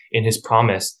unfaithful in his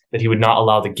promise that he would not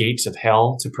allow the gates of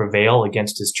hell to prevail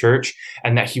against his church,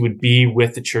 and that he would be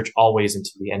with the church always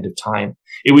until the end of time.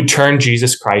 It would turn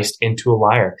Jesus Christ into a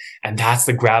liar. And that's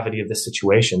the gravity of the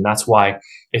situation. That's why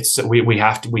it's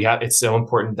so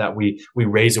important that we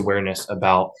raise awareness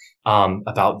about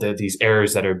these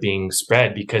errors that are being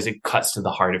spread, because it cuts to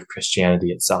the heart of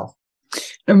Christianity itself.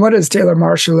 And what does Taylor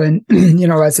Marshall and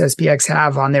SSPX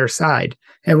have on their side?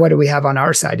 And what do we have on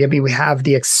our side? I mean, we have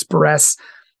the express,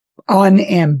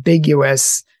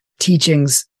 unambiguous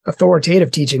teachings,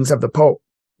 authoritative teachings of the Pope,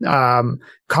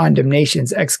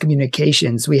 condemnations,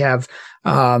 excommunications. We have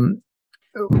canon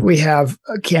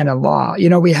law.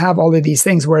 We have all of these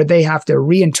things where they have to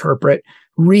reinterpret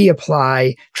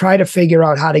reapply, try to figure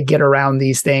out how to get around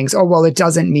these things. Oh, well, it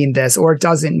doesn't mean this, or it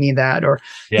doesn't mean that, or,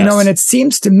 Yes. and it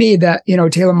seems to me that,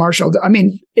 Taylor Marshall,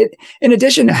 in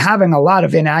addition to having a lot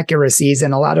of inaccuracies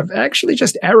and a lot of actually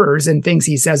just errors and things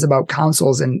he says about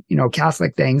councils and,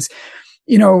 Catholic things,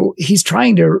 he's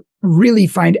trying to really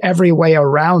find every way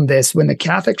around this when the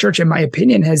Catholic Church, in my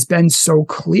opinion, has been so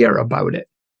clear about it.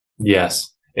 Yes,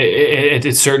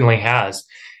 it certainly has.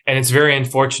 And it's very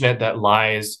unfortunate that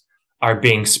lies are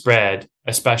being spread,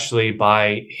 especially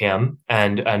by him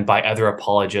and by other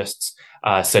apologists,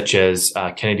 such as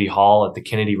Kennedy Hall at the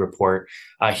Kennedy Report.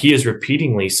 He is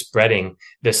repeatedly spreading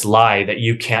this lie that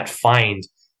you can't find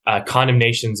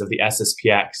condemnations of the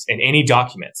SSPX in any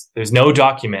documents. There's no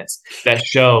documents that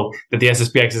show that the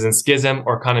SSPX is in schism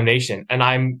or condemnation. And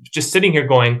I'm just sitting here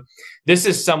going, this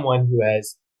is someone who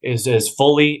is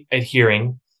fully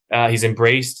adhering. He's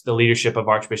embraced the leadership of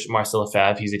Archbishop Marcel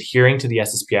Lefebvre. He's adhering to the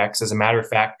SSPX. As a matter of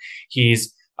fact,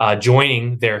 he's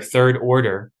joining their third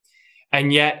order.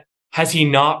 And yet, has he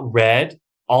not read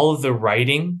all of the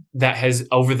writing that has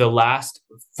over the last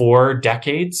 4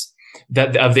 decades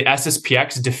that of the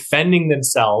SSPX defending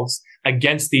themselves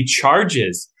against the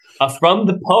charges from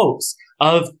the popes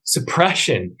of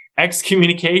suppression,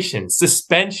 excommunication,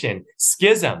 suspension,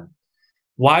 schism?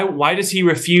 Why does he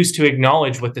refuse to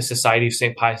acknowledge what the Society of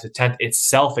St. Pius X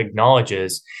itself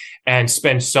acknowledges and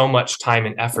spend so much time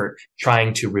and effort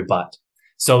trying to rebut?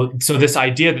 So this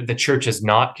idea that the church has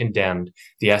not condemned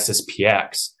the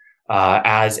SSPX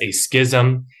as a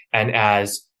schism and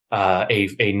as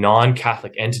a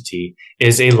non-Catholic entity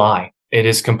is a lie. It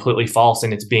is completely false,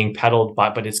 and it's being peddled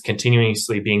but it's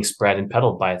continuously being spread and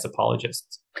peddled by its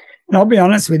apologists. And I'll be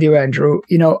honest with you, Andrew,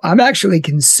 I'm actually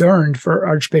concerned for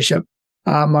Archbishop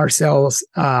Marcel's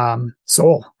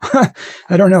soul.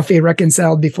 I don't know if he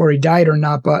reconciled before he died or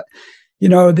not, but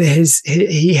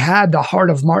he had the heart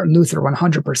of Martin Luther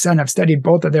 100%. I've studied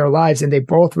both of their lives, and they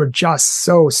both were just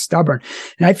so stubborn.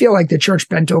 And I feel like the church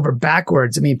bent over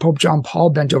backwards. Pope John Paul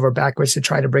bent over backwards to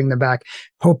try to bring them back.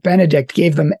 Pope Benedict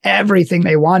gave them everything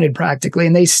they wanted practically.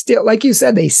 And they still, like you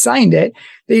said, they signed it.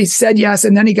 They said yes.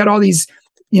 And then he got all these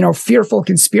fearful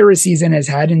conspiracies in his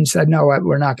head and said, no,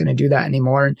 we're not going to do that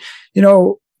anymore. And,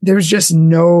 there's just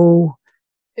and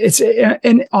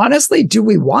honestly, do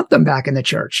we want them back in the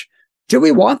church? Do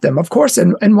we want them? Of course,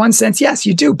 in one sense, yes,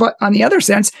 you do. But on the other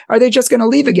sense, are they just going to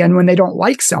leave again when they don't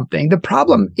like something? The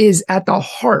problem is at the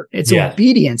heart. It's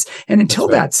obedience. And until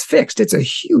that's fixed, it's a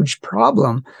huge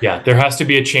problem. Yeah, there has to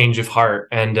be a change of heart.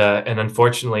 And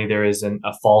unfortunately, there is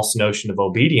a false notion of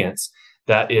obedience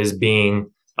that is being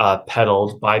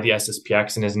peddled by the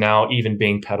SSPX and is now even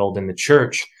being peddled in the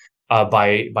church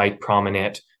by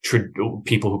prominent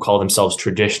people who call themselves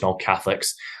traditional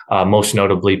Catholics, most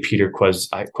notably Peter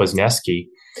Kwasniewski,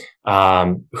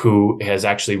 who has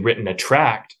actually written a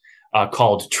tract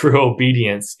called True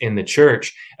Obedience in the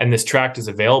Church. And this tract is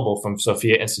available from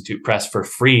Sophia Institute Press for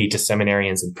free to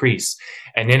seminarians and priests.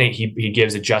 And in it, he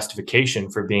gives a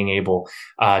justification for being able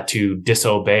to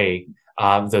disobey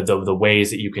the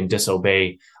ways that you can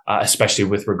disobey, especially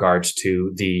with regards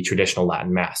to the traditional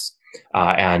Latin Mass.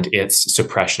 And its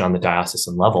suppression on the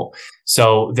diocesan level.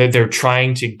 So they're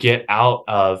trying to get out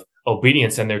of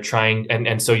obedience, and they're trying,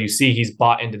 and so you see he's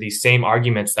bought into these same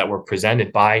arguments that were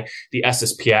presented by the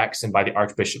SSPX and by the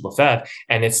Archbishop Lefebvre,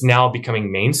 and it's now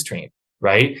becoming mainstream,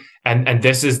 right? And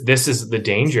this is the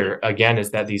danger again,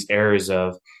 is that these errors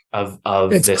of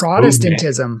it's this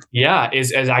Protestantism, movement,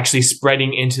 is actually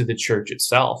spreading into the church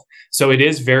itself. So it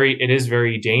is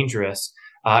very dangerous,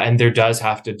 and there does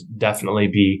have to definitely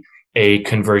be a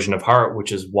conversion of heart,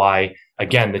 which is why,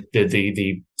 again,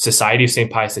 the Society of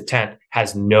St. Pius X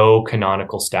has no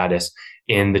canonical status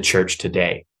in the church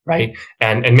today, right?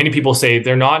 And many people say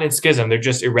they're not in schism; they're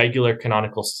just irregular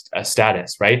canonical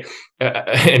status, right?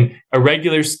 And a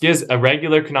regular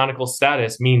canonical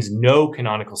status means no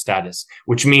canonical status,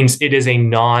 which means it is a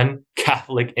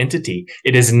non-Catholic entity.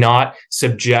 It is not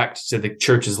subject to the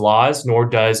church's laws, nor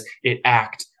does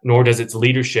its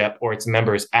leadership or its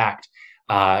members act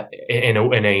in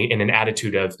an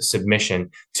attitude of submission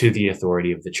to the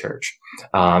authority of the church.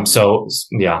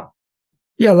 Yeah,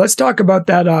 let's talk about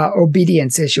that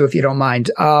obedience issue, if you don't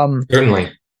mind.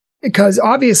 Certainly. Because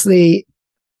obviously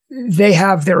they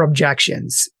have their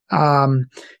objections.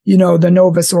 The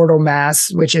Novus Ordo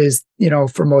Mass, which is,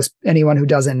 for most anyone who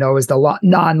doesn't know, is the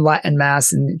non-Latin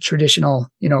Mass in traditional,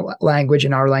 language,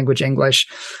 in our language, English.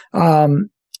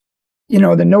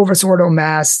 the Novus Ordo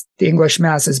Mass, the English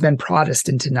Mass, has been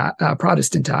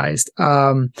Protestantized.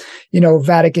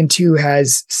 Vatican II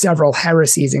has several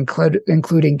heresies,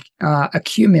 including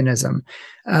ecumenism.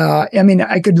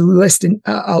 I could list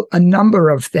a number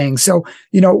of things. So,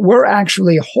 we're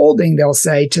actually holding, they'll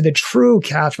say, to the true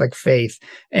Catholic faith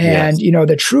and, yes,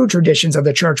 the true traditions of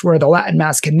the church, where the Latin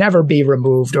Mass can never be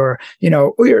removed or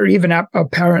even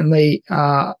apparently,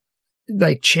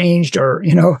 changed or,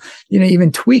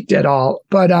 even tweaked at all.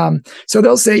 But, so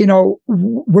they'll say,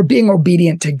 we're being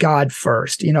obedient to God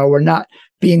first. We're not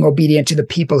being obedient to the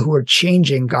people who are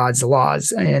changing God's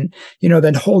laws. And,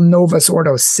 the whole Novus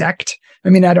Ordo sect. I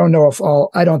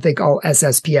don't think all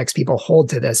SSPX people hold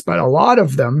to this, but a lot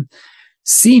of them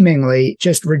seemingly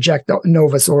just reject the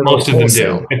Novus Ordo. Most of them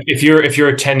do. If you're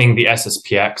attending the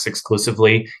SSPX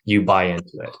exclusively, you buy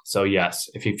into it. So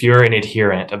yes, if you're an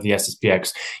adherent of the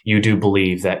SSPX, you do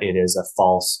believe that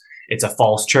it's a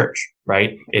false church,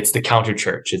 right? It's the counter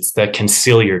church. It's the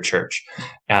conciliar church.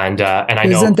 And I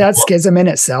know. Isn't that schism in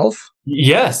itself?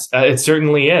 Yes, it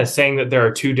certainly is, saying that there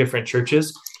are two different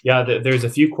churches. Yeah, there's a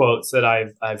few quotes that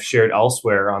I've shared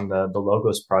elsewhere on the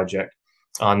Logos project,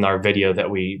 on our video that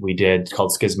we did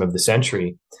called Schism of the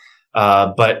Century.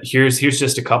 But here's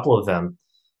just a couple of them.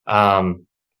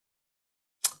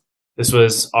 This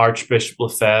was Archbishop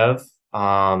Lefebvre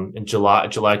in July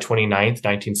 29th,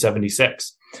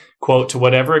 1976. Quote, "To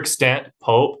whatever extent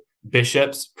Pope,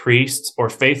 bishops, priests,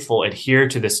 or faithful adhere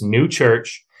to this new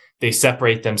church, they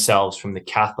separate themselves from the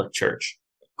Catholic Church."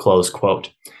 Close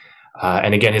quote.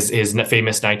 And again, his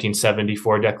famous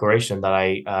 1974 declaration that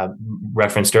I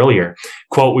referenced earlier,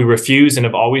 quote, "We refuse and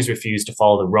have always refused to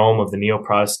follow the Rome of the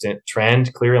Neo-Protestant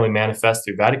trend, clearly manifest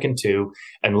through Vatican II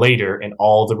and later in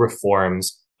all the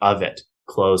reforms of it,"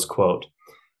 close quote.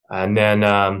 And then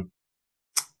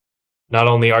not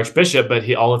only Archbishop,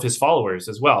 but all of his followers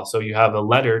as well. So you have a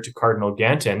letter to Cardinal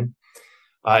Gantin,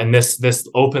 and this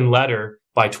open letter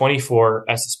by 24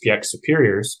 SSPX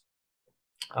superiors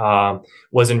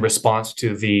was in response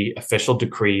to the official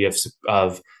decree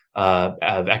of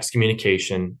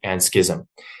excommunication and schism,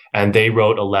 and they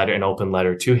wrote an open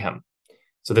letter to him.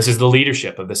 So this is the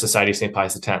leadership of the Society of St.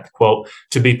 Pius X. Quote,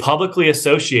 "To be publicly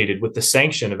associated with the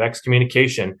sanction of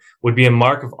excommunication would be a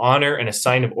mark of honor and a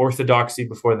sign of orthodoxy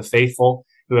before the faithful,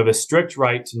 who have a strict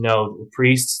right to know that the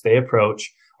priests they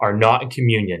approach are not in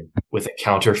communion with a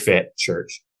counterfeit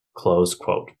church." Close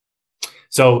quote.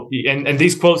 So, and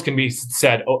these quotes can be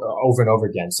said over and over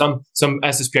again. Some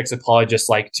SSPX apologists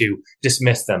like to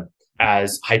dismiss them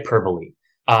as hyperbole.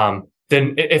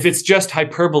 Then if it's just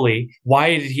hyperbole,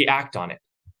 why did he act on it?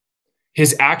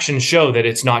 His actions show that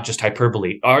it's not just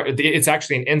hyperbole. It's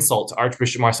actually an insult to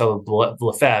Archbishop Marcel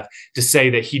Lefebvre to say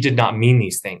that he did not mean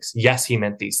these things. Yes, he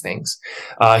meant these things.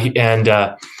 But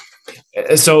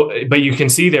you can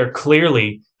see there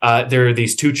clearly there are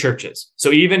these two churches.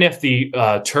 So even if the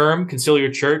term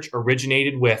conciliar church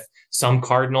originated with some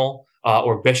cardinal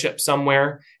or bishop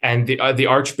somewhere, and the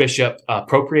archbishop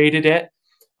appropriated it,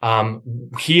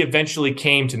 he eventually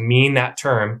came to mean that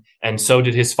term, and so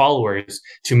did his followers,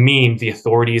 to mean the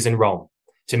authorities in Rome,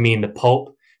 to mean the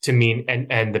Pope, to mean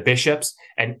and the bishops,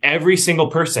 and every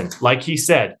single person, like he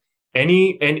said, and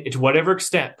to whatever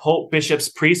extent Pope, bishops,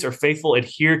 priests, or faithful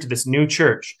adhere to this new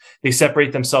church, they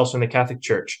separate themselves from the Catholic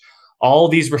Church. All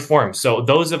these reforms. So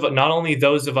not only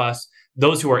those of us,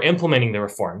 those who are implementing the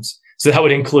reforms. So that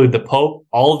would include the Pope,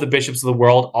 all of the bishops of the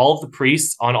world, all of the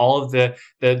priests on all of the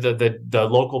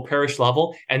local parish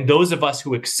level, and those of us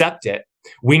who accept it.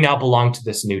 We now belong to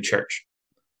this new church.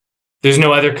 There's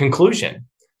no other conclusion.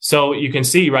 So you can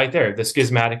see right there the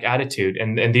schismatic attitude,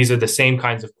 and these are the same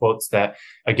kinds of quotes that,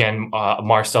 again,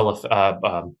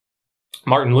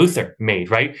 Martin Luther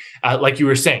made, right? Like you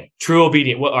were saying, true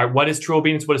obedience. What is true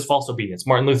obedience? What is false obedience?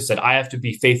 Martin Luther said, "I have to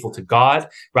be faithful to God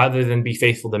rather than be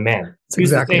faithful to man." That's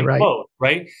exactly the same right. Quote,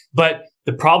 right? But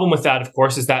the problem with that, of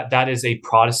course, is that is a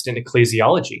Protestant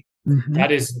ecclesiology. Mm-hmm.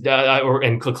 That is,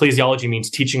 and ecclesiology means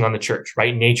teaching on the church,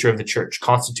 right? Nature of the church,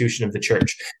 constitution of the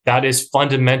church. That is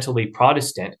fundamentally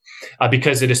Protestant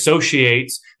because it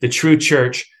associates the true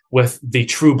church with the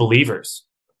true believers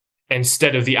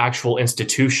instead of the actual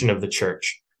institution of the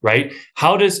church, right?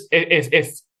 How does,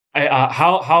 unless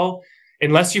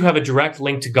you have a direct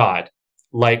link to God,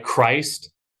 like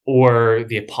Christ or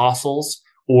the apostles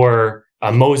or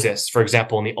Moses, for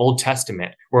example, in the Old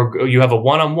Testament, where you have a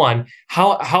one-on-one,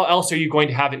 how else are you going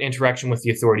to have an interaction with the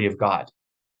authority of God,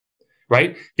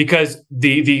 right? Because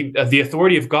the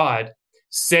authority of God,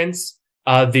 since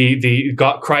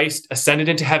Christ ascended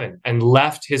into heaven and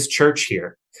left his church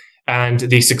here, and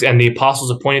the apostles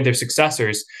appointed their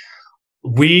successors,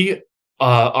 we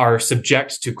are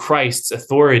subject to Christ's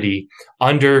authority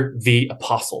under the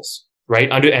apostles, right?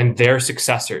 And their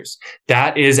successors.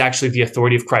 That is actually the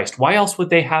authority of Christ. Why else would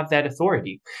they have that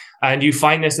authority? And you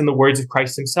find this in the words of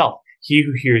Christ himself. He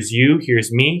who hears you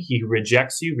hears me. He who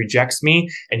rejects you rejects me.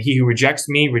 And he who rejects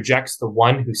me rejects the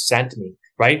one who sent me,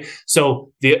 right?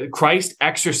 So Christ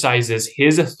exercises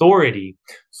his authority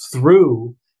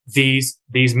through these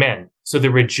men. So the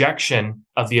rejection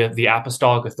of the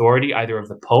apostolic authority, either of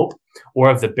the Pope or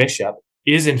of the bishop,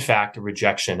 is in fact a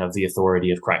rejection of the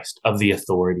authority of Christ, of the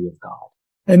authority of God.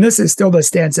 And this is still the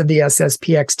stance of the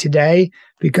SSPX today,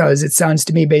 because it sounds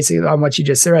to me, basically on what you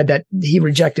just said, that he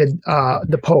rejected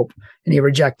the Pope, and he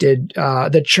rejected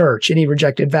the Church, and he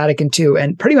rejected Vatican II,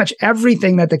 and pretty much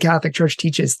everything that the Catholic Church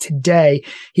teaches today.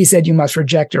 He said you must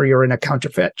reject, or you're in a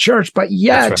counterfeit church. But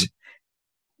yet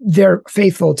they're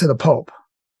faithful to the Pope.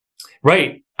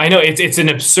 Right. I know it's an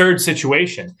absurd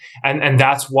situation. And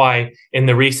that's why in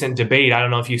the recent debate, I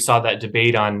don't know if you saw that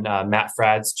debate on Matt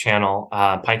Fradd's channel,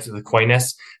 Pints of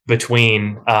Aquinas,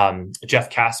 between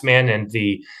Jeff Kassman and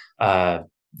the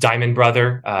Diamond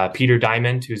brother, Peter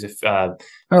Diamond, who's infamous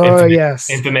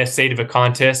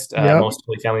sedevacantist, Most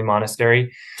Holy Family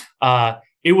Monastery.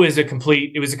 It was a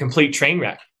complete train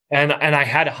wreck. And I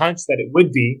had a hunch that it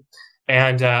would be.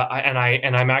 And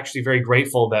I'm actually very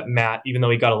grateful that Matt, even though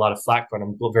he got a lot of flack for it,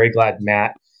 I'm very glad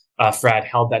Matt Fradd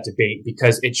held that debate,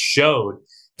 because it showed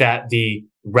that the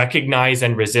recognize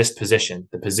and resist position,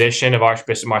 the position of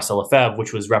Archbishop Marcel Lefebvre,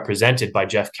 which was represented by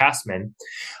Jeff Kassman,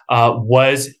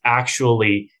 was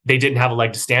actually, they didn't have a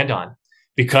leg to stand on.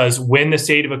 Because when the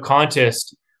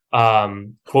sedevacantist,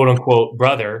 quote unquote,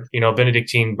 brother,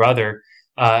 Benedictine brother,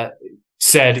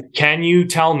 said, can you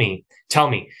tell me,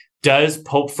 does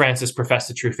Pope Francis profess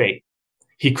the true faith?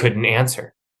 He couldn't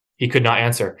answer. He could not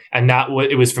answer. And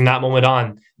it was from that moment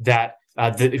on that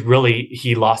really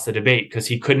he lost the debate, because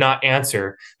he could not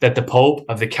answer that the Pope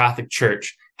of the Catholic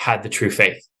Church had the true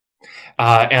faith.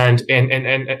 And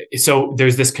so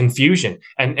there's this confusion,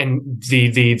 and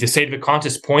the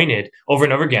sedevacantist pointed over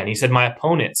and over again. He said, my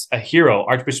opponents, a hero,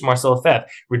 Archbishop Marcel Lefebvre,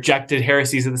 rejected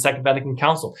heresies of the Second Vatican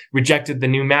Council, rejected the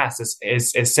new Mass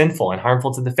as sinful and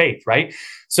harmful to the faith, right?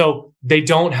 So they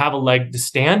don't have a leg to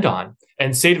stand on.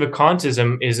 And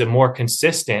sedevacantism is a more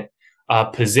consistent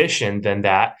position than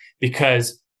that,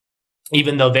 because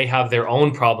even though they have their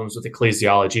own problems with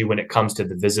ecclesiology when it comes to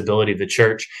the visibility of the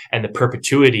church and the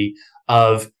perpetuity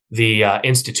of the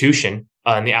institution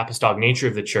and the apostolic nature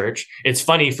of the church, it's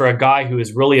funny for a guy who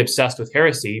is really obsessed with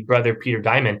heresy, Brother Peter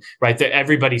Diamond, right? That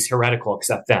everybody's heretical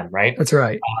except them, right? That's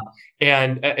right.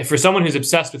 And for someone who's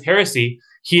obsessed with heresy,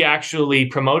 he actually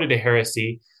promoted a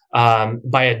heresy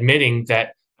by admitting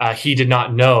that he did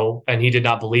not know and he did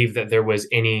not believe that there was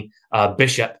any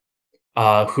bishop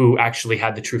who actually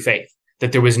had the true faith,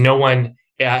 that there was no one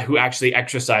who actually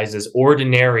exercises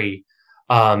ordinary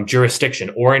jurisdiction,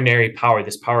 ordinary power,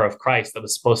 this power of Christ that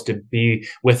was supposed to be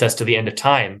with us to the end of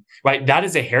time, right? That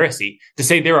is a heresy. To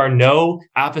say there are no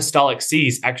apostolic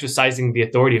sees exercising the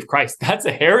authority of Christ, that's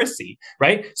a heresy,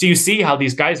 right? So you see how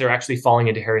these guys are actually falling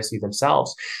into heresy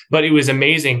themselves. But it was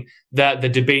amazing that the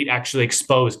debate actually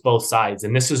exposed both sides.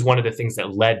 And this is one of the things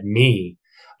that led me.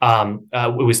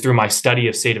 It was through my study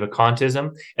of sedevacantism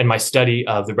and my study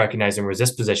of the recognize and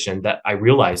resist position that I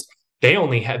realized they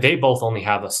both only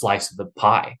have a slice of the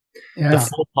pie. Yeah. The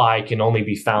full pie can only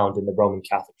be found in the Roman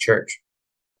Catholic Church.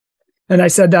 And I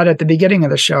said that at the beginning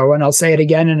of the show, and I'll say it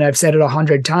again, and I've said it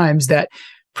 100 times, that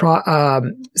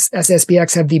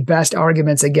SSPX have the best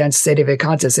arguments against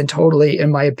sedevacantists and totally,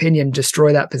 in my opinion,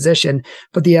 destroy that position.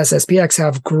 But the SSPX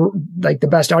have the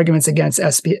best arguments against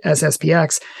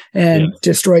SSPX and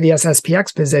destroy the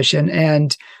SSPX position.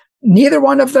 And neither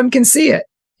one of them can see it.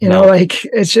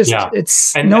 It's just,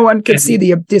 no one can see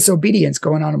the disobedience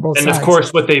going on both sides. And of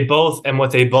course, what they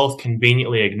both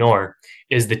conveniently ignore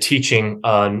is the teaching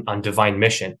on divine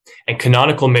mission. And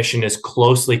canonical mission is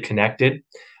closely connected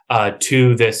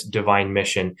to this divine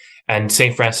mission. And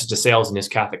St. Francis de Sales in his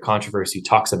Catholic Controversy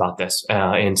talks about this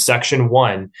in section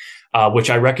 1,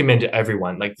 which I recommend to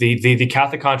everyone. Like the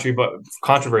Catholic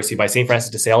Controversy by St.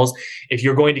 Francis de Sales, if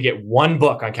you're going to get one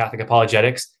book on Catholic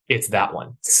apologetics, it's that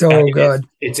one. So good.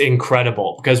 It's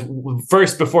incredible, because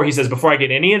before I get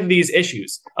any of these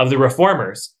issues of the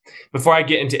reformers, before I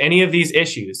get into any of these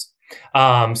issues,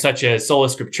 such as sola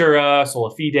scriptura,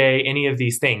 sola fide, any of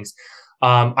these things,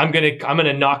 I'm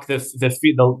gonna knock the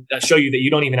show you that you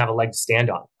don't even have a leg to stand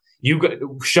on.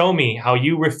 You show me how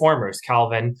you reformers,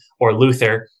 Calvin or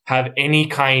Luther, have any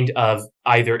kind of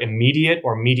either immediate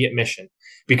or mediate mission,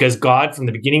 because God, from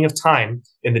the beginning of time,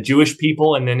 in the Jewish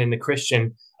people and then in the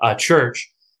Christian church,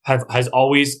 has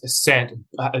always sent,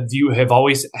 you have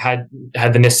always had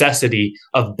the necessity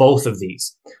of both of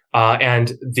these.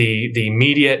 And the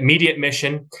immediate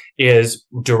mission is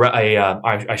direct.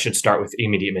 I should start with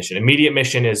immediate mission. Immediate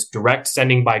mission is direct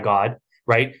sending by God,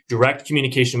 right? Direct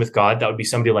communication with God. That would be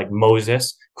somebody like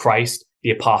Moses, Christ,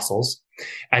 the apostles.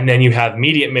 And then you have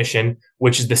immediate mission,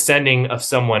 which is the sending of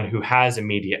someone who has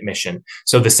immediate mission.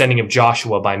 So the sending of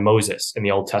Joshua by Moses in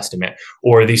the Old Testament,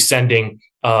 or the sending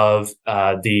of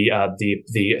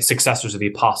the successors of the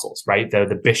apostles, right?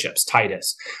 The bishops,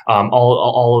 Titus,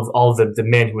 all of the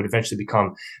men who would eventually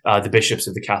become the bishops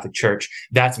of the Catholic Church.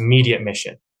 That's immediate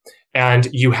mission, and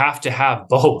you have to have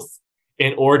both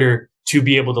in order to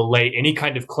be able to lay any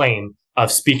kind of claim of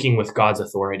speaking with God's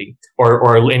authority,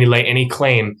 or lay any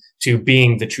claim to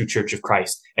being the true Church of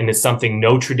Christ. And it's something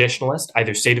no traditionalist,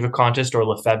 either Sedevacantist or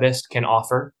Lefebvist, can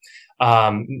offer.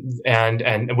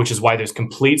 And which is why there's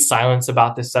complete silence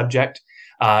about this subject,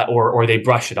 or they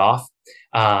brush it off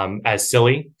as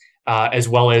silly, as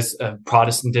well as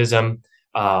Protestantism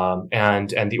and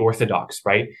the Orthodox.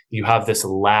 Right? You have this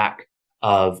lack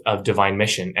of divine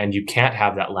mission, and you can't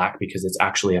have that lack because it's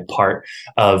actually a part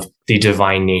of the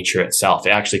divine nature itself. It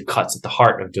actually cuts at the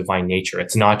heart of divine nature.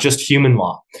 It's not just human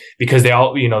law, because they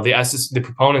all, the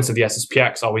proponents of the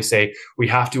SSPX always say we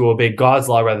have to obey God's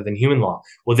law rather than human law.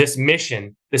 Well, this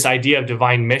mission, this idea of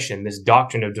divine mission, this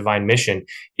doctrine of divine mission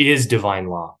is divine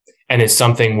law, and is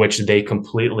something which they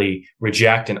completely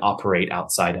reject and operate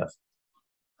outside of.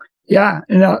 Yeah.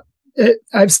 And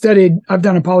I've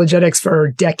done apologetics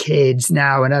for decades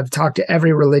now, and I've talked to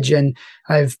every religion.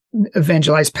 I've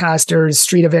evangelized pastors,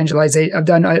 street evangelization. I've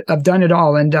done it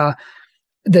all. And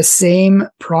the same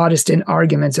Protestant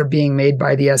arguments are being made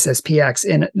by the SSPX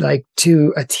in like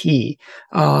to a T.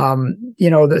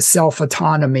 The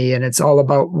self-autonomy, and it's all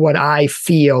about what I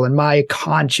feel and my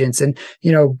conscience. And,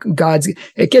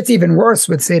 it gets even worse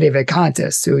with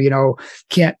Sedevacantists who,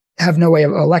 can't have no way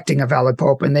of electing a valid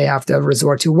pope, and they have to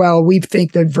resort to, we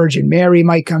think that Virgin Mary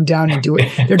might come down and do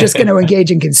it. They're just going to engage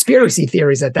in conspiracy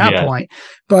theories at that point.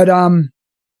 But, I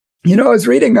was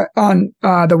reading on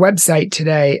the website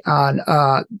today on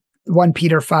 1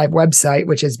 Peter 5 website,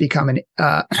 which has become an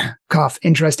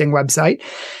interesting website.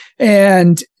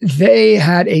 And they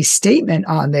had a statement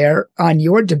on there on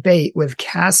your debate with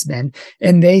Kassman.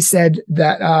 And they said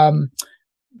that,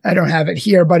 I don't have it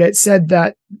here, but it said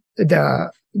that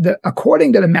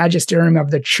according to the magisterium of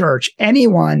the church,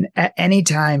 anyone at any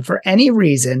time for any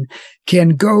reason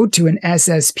can go to an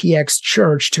SSPX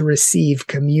church to receive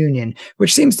communion,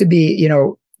 which seems to be,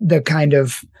 the kind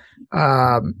of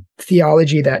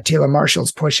theology that Taylor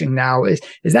Marshall's pushing now. Is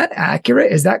that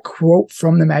accurate? Is that quote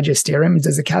from the magisterium?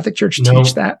 Does the Catholic Church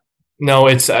teach that? No,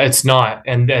 it's not.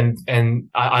 And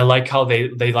I like how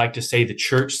they like to say the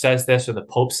church says this or the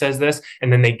Pope says this,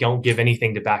 and then they don't give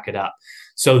anything to back it up.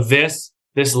 So this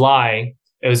lie,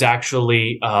 it was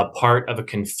actually part of a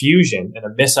confusion and a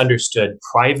misunderstood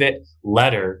private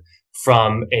letter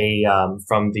from a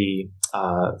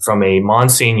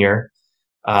Monsignor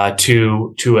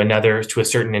to a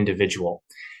certain individual.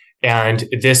 And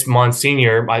this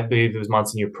Monsignor, I believe it was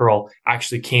Monsignor Pearl,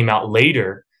 actually came out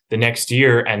later the next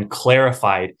year and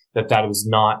clarified that was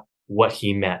not what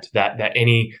he meant, that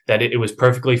it was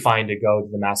perfectly fine to go to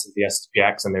the Mass of the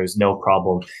SSPX and there was no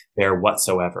problem there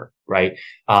whatsoever, right?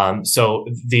 So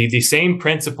the same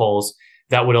principles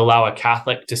that would allow a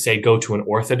Catholic to say go to an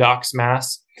Orthodox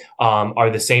Mass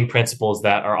are the same principles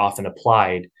that are often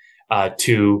applied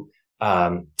to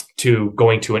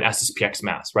going to an SSPX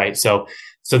Mass, right? So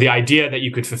the idea that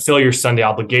you could fulfill your Sunday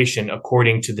obligation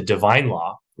according to the divine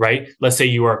law, right? Let's say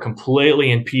you are completely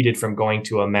impeded from going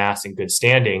to a Mass in good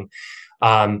standing.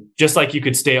 Just like you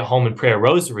could stay at home and pray a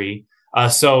rosary,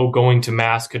 so going to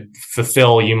Mass could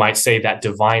fulfill, you might say, that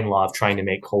divine law of trying to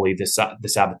make holy the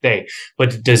Sabbath day,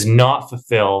 but it does not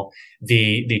fulfill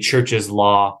the Church's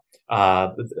law,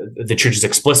 the Church's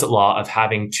explicit law of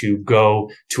having to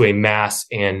go to a Mass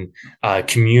in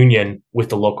communion with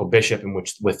the local bishop and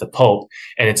with the Pope.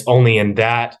 And it's only in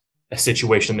that a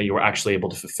situation that you were actually able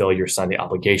to fulfill your Sunday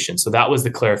obligation. So that was the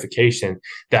clarification,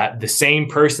 that the same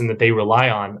person that they rely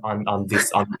on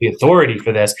the authority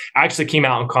for this actually came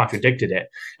out and contradicted it.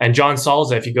 And John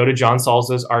Salza, if you go to John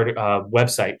Salza's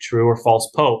website, True or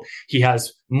False Pope, he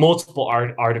has multiple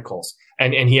articles,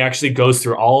 and he actually goes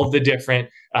through all of the different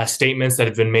statements that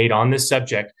have been made on this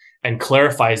subject and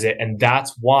clarifies it. And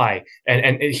that's why,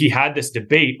 and he had this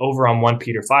debate over on 1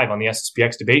 Peter 5 on the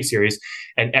SSPX debate series,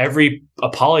 and every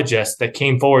apologist that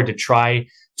came forward to try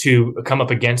to come up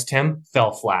against him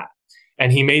fell flat.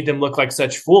 And he made them look like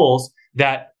such fools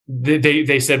that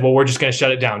they said, well, we're just going to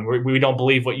shut it down. We don't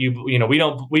believe what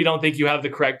we don't think you have the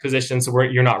correct position. So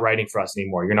you're not writing for us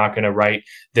anymore. You're not going to write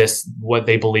what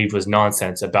they believed was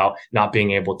nonsense about not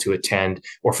being able to attend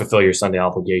or fulfill your Sunday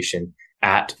obligation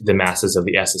at the masses of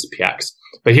the SSPX.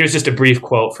 But here's just a brief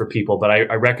quote for people, but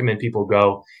I recommend people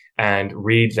go and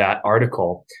read that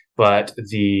article. But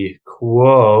the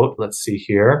quote, let's see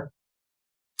here.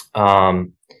 Where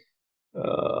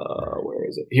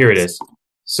is it? Here it is.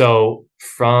 So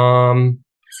and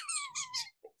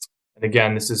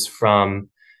again, this is from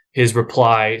his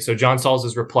reply. So John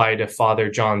Salz's reply to Father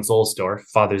John Zollsdorf,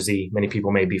 Father Z. Many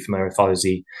people may be familiar with Father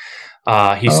Z.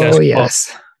 He says, yes.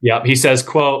 Quote, yeah, he says,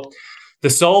 quote, "The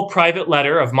sole private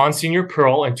letter of Monsignor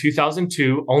Pearl in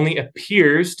 2002 only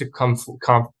appears to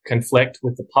conflict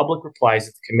with the public replies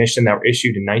of the commission that were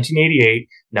issued in 1988,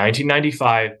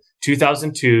 1995,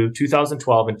 2002,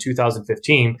 2012, and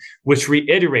 2015, which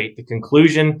reiterate the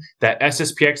conclusion that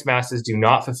SSPX masses do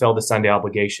not fulfill the Sunday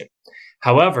obligation.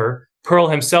 However, Pearl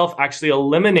himself actually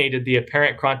eliminated the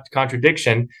apparent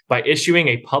contradiction by issuing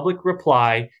a public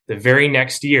reply the very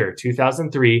next year,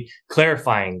 2003,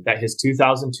 clarifying that his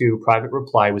 2002 private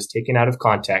reply was taken out of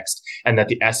context and that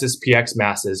the SSPX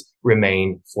masses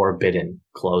remain forbidden,"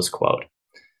 close quote.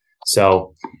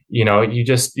 So, you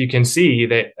can see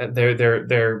that they're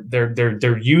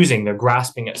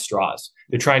grasping at straws.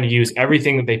 They're trying to use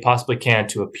everything that they possibly can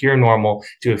to appear normal,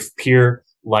 to appear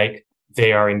like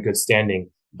they are in good standing.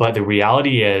 But the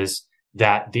reality is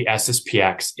that the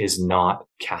SSPX is not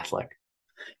Catholic.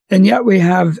 And yet we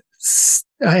have,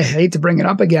 I hate to bring it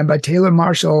up again, but Taylor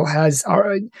Marshall has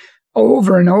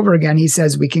over and over again, he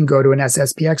says we can go to an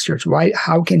SSPX church. Why?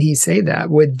 How can he say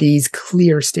that with these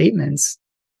clear statements?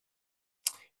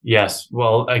 Yes.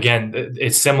 Well, again,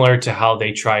 it's similar to how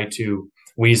they try to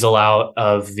weasel out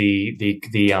of the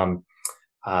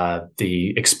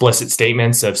explicit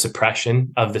statements of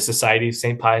suppression of the Society of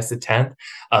St. Pius X,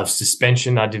 of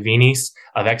suspension ad divinis,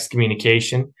 of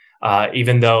excommunication,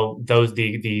 even though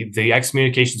the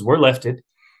excommunications were lifted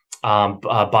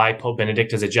by Pope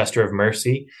Benedict as a gesture of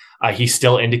mercy. He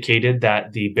still indicated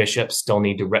that the bishops still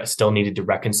needed to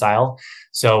reconcile.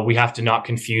 So we have to not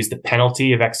confuse the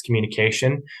penalty of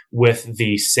excommunication with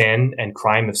the sin and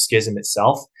crime of schism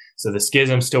itself. So the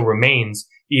schism still remains,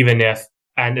 even if,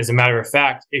 and as a matter of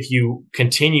fact, if you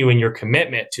continue in your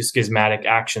commitment to schismatic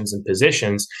actions and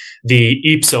positions, the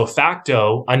ipso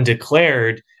facto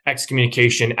undeclared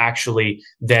excommunication actually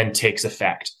then takes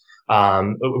effect.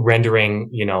 Rendering,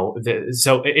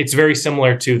 so it's very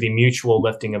similar to the mutual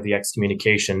lifting of the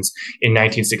excommunications in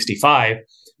 1965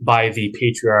 by the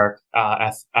Patriarch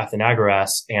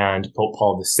Athenagoras and Pope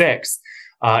Paul VI,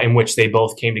 in which they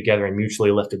both came together and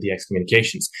mutually lifted the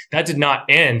excommunications. That did not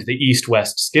end the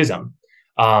East-West schism.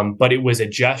 But it was a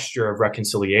gesture of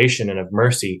reconciliation and of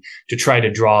mercy to try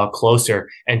to draw closer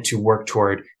and to work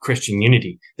toward Christian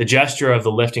unity. The gesture of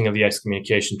the lifting of the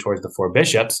excommunication towards the four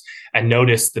bishops, and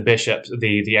notice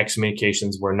the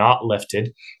excommunications were not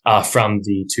lifted from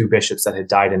the two bishops that had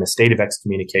died in a state of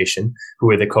excommunication, who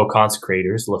were the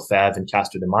co-consecrators, Lefebvre and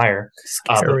Castor de Meyer.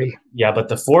 But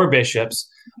the four bishops,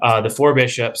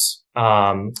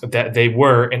 that they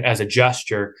were, and as a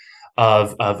gesture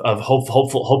of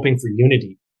hoping for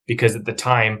unity, because at the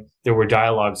time there were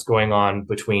dialogues going on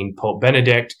between Pope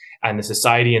Benedict and the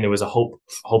society, and there was a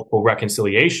hopeful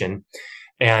reconciliation.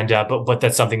 And but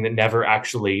that's something that never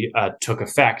actually took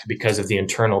effect because of the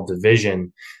internal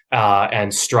division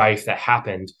and strife that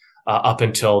happened up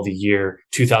until the year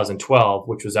 2012,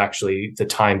 which was actually the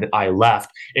time that I left,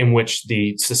 in which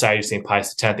the Society of St.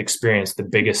 Pius X experienced the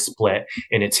biggest split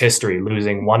in its history,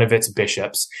 losing one of its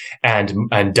bishops and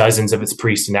dozens of its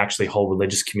priests, and actually whole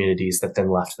religious communities that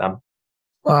then left them.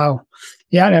 Wow.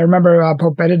 Yeah, and I remember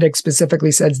Pope Benedict specifically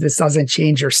says this doesn't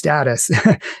change your status.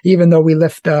 Even though we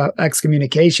lift the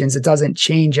excommunications, it doesn't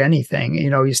change anything.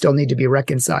 You still need to be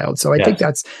reconciled. So I think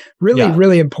that's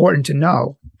really important to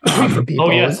know for people.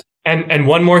 Oh, yes. And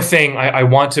one more thing, I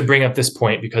want to bring up this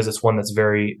point because it's one that's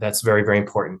very, very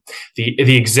important.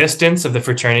 The existence of the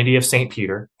Fraternity of St.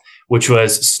 Peter, which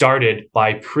was started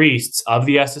by priests of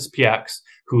the SSPX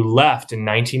who left in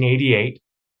 1988.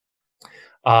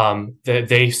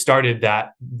 They started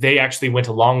that. They actually went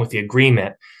along with the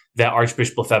agreement that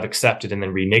Archbishop Lefebvre accepted and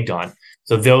then reneged on.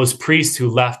 So those priests who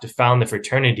left to found the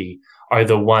fraternity are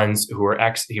the ones who were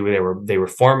they were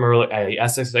formerly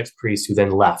SSX priests who then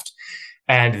left.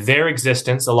 And their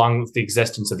existence, along with the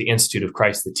existence of the Institute of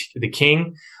Christ the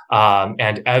King,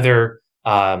 and other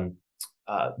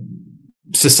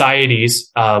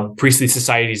societies, priestly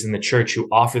societies in the church who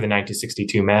offer the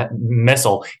 1962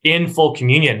 Missal in full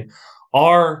communion,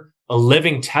 are a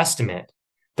living testament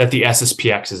that the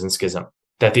SSPX is in schism,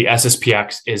 that the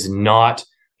SSPX is not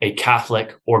a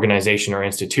Catholic organization or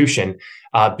institution,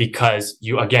 because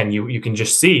you can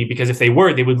just see, because if they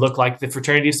were, they would look like the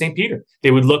Fraternity of St. Peter.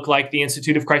 They would look like the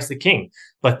Institute of Christ the King,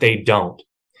 but they don't.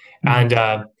 Mm-hmm.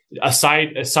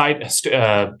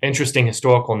 And interesting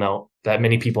historical note that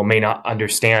many people may not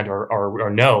understand or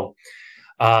know,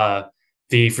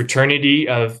 the Fraternity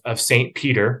of St.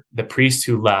 Peter, the priests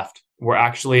who left, were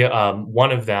actually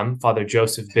one of them, Father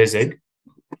Joseph Bizig,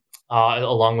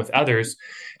 along with others,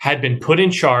 had been put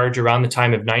in charge around the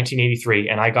time of 1983.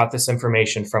 And I got this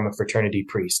information from a fraternity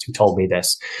priest who told me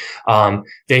this.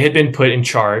 They had been put in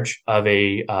charge of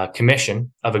a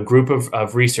commission, of a group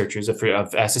of researchers, of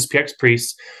SSPX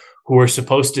priests, who were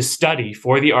supposed to study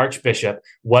for the archbishop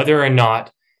whether or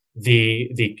not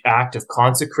the act of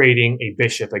consecrating a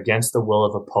bishop against the will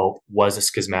of a pope was a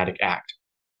schismatic act.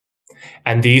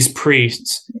 And these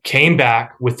priests came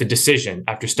back with the decision,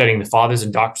 after studying the fathers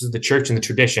and doctors of the church and the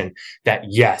tradition, that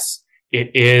yes, it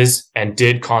is and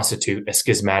did constitute a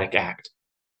schismatic act.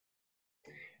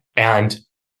 And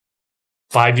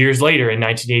 5 years later, in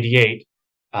 1988,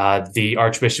 the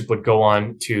archbishop would go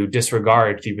on to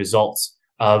disregard the results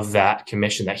of that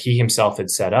commission that he himself had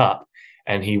set up.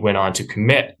 And he went on to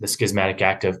commit the schismatic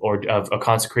act of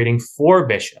consecrating 4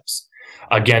 bishops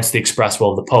against the express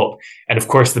will of the Pope. And of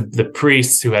course, the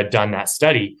priests who had done that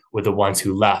study were the ones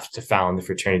who left to found the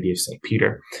Fraternity of St.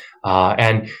 Peter.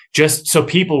 And just so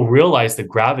people realize the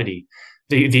gravity,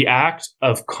 the act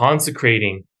of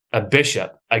consecrating a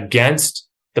bishop against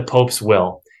the Pope's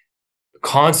will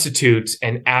constitutes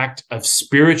an act of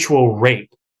spiritual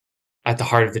rape at the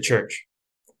heart of the church.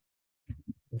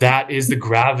 That is the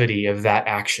gravity of that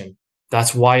action.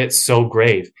 That's why it's so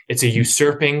grave. It's a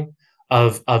usurping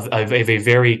of a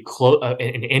very close,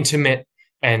 an intimate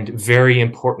and very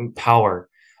important power,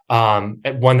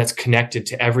 one that's connected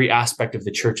to every aspect of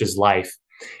the church's life,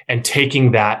 and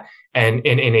taking that and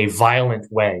in a violent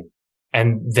way,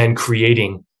 and then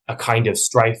creating a kind of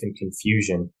strife and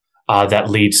confusion that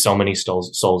leads so many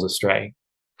souls astray.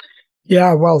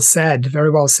 Yeah, well said. Very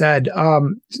well said.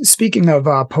 Speaking of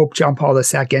Pope John Paul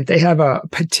II, they have a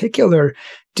particular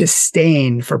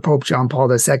disdain for Pope John Paul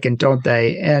II, don't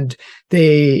they? And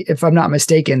they, if I'm not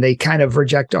mistaken, they kind of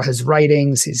reject all his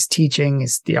writings, his teaching,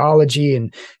 his theology,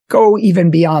 and go even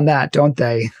beyond that, don't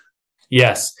they?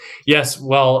 Yes.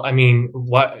 Well, I mean,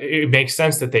 it makes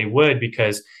sense that they would,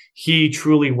 because he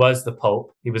truly was the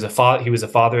Pope. He was a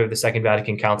father of the Second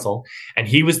Vatican Council, and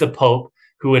he was the Pope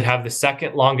who would have the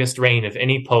second longest reign of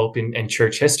any pope in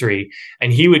church history.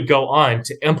 And he would go on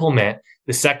to implement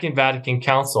the Second Vatican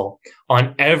Council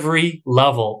on every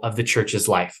level of the church's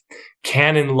life: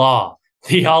 canon law,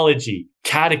 theology,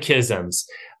 catechisms,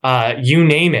 you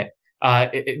name it.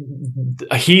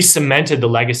 He cemented the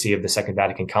legacy of the Second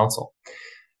Vatican Council.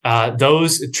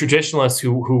 Those traditionalists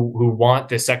who want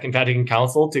the Second Vatican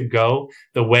Council to go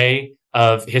the way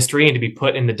of history and to be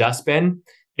put in the dustbin,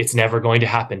 it's never going to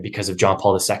happen because of John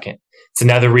Paul II. It's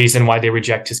another reason why they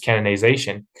reject his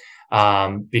canonization,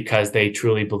 because they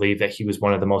truly believe that he was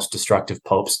one of the most destructive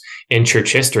popes in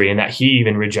church history, and that he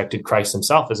even rejected Christ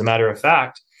himself. As a matter of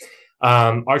fact,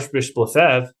 Archbishop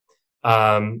Lefebvre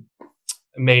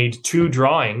made 2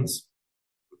 drawings,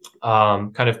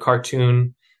 kind of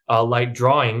cartoon-like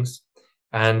drawings,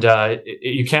 and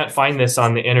you can't find this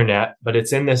on the internet, but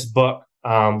it's in this book,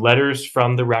 Letters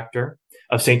from the Rector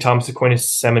of St. Thomas Aquinas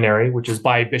Seminary, which is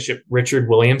by Bishop Richard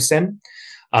Williamson.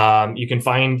 You can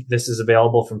find this is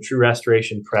available from True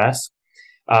Restoration Press.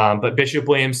 But Bishop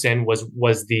Williamson was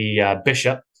the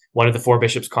bishop, one of the 4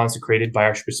 bishops consecrated by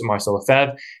Archbishop Marcel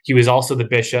Lefebvre. He was also the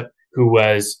bishop who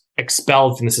was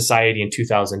expelled from the society in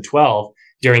 2012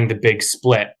 during the big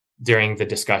split, during the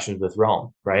discussions with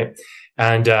Rome, right?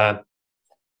 And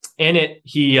in it,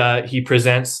 he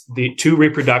presents the 2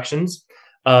 reproductions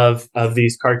of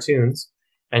these cartoons.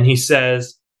 And he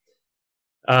says,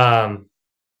 the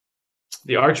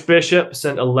Archbishop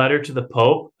sent a letter to the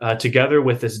Pope together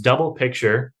with this double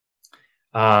picture,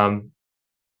 and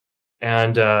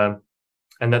that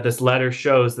this letter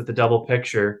shows that the double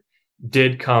picture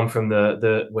did come from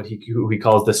who he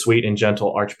calls the sweet and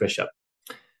gentle Archbishop.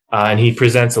 And he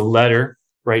presents a letter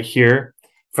right here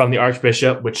from the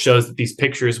Archbishop, which shows that these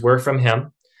pictures were from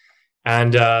him.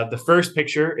 And the first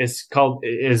picture is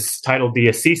titled The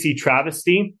Assisi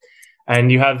Travesty.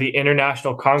 And you have the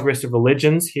International Congress of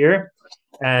Religions here.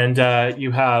 And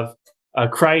you have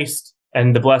Christ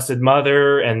and the Blessed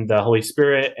Mother and the Holy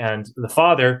Spirit and the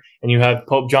Father. And you have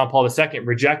Pope John Paul II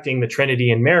rejecting the Trinity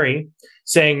and Mary,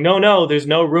 saying, no, there's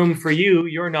no room for you.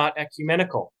 You're not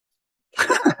ecumenical.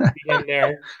 And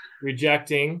there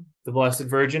rejecting the Blessed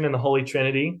Virgin and the Holy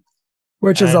Trinity.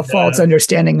 Which is a false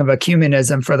understanding of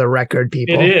ecumenism, for the record,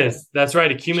 people. It is. That's right.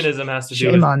 Ecumenism has to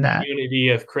do with the unity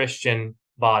of Christian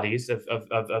bodies,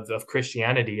 of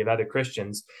Christianity, of other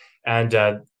Christians. And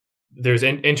there's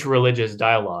interreligious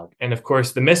dialogue. And of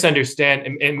course, the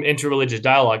interreligious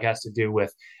dialogue has to do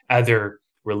with other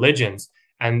religions.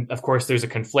 And of course, there's a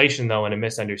conflation, though, and a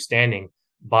misunderstanding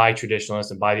by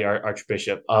traditionalists and by the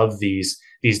Archbishop of these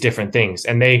different things.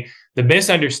 And the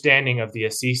misunderstanding of the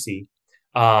Assisi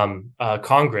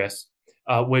Congress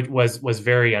was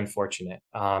very unfortunate.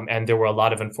 And there were a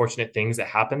lot of unfortunate things that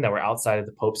happened that were outside of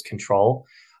the Pope's control.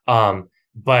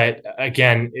 But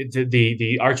again,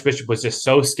 the Archbishop was just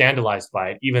so scandalized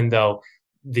by it, even though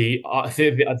the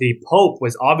Pope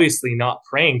was obviously not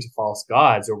praying to false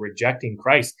gods or rejecting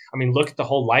Christ. I mean, look at the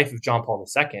whole life of John Paul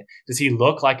II. Does he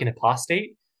look like an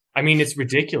apostate? I mean, it's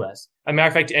ridiculous. As a matter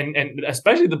of fact, and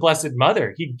especially the Blessed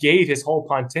Mother, he gave his whole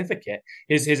pontificate,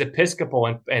 his episcopal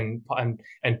and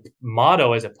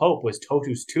motto as a pope was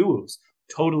totus tuus,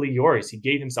 totally yours. He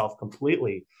gave himself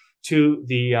completely to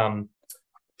the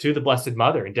Blessed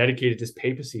Mother and dedicated his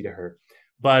papacy to her.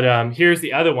 But here's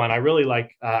the other one. I really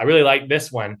like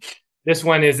this one. This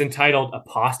one is entitled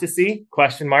Apostasy ?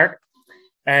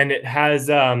 And it has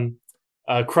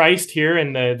Christ here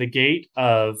in the gate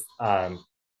of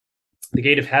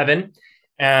heaven,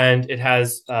 and it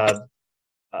has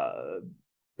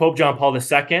Pope John Paul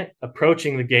II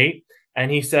approaching the gate,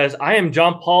 and he says, "I am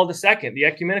John Paul II, the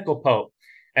ecumenical Pope."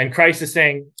 And Christ is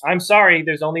saying, "I'm sorry,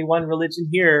 there's only one religion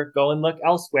here. Go and look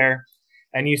elsewhere."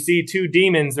 And you see two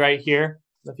demons right here.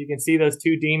 If you can see those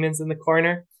two demons in the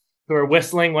corner who are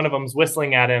whistling. One of them's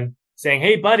whistling at him, saying,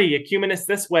 "Hey, buddy, ecumenists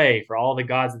this way, for all the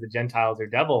gods of the Gentiles are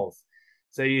devils."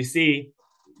 So you see,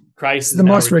 Christ is the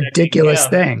most ridiculous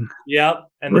thing. Yep.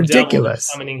 And ridiculous. The devil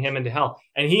is summoning him into hell.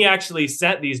 And he actually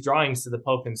sent these drawings to the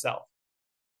Pope himself.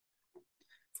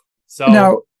 So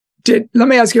now, let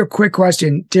me ask you a quick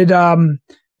question.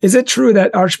 Is it true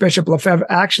that Archbishop Lefebvre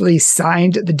actually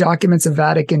signed the documents of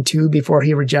Vatican II before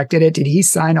he rejected it? Did he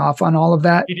sign off on all of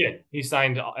that? He did. He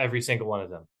signed every single one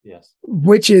of them. Yes.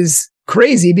 Which is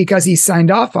crazy because he signed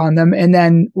off on them and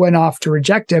then went off to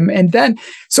reject him. And then,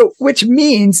 which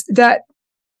means that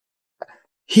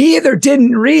he either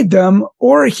didn't read them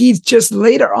or he just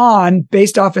later on,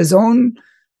 based off his own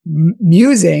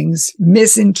musings,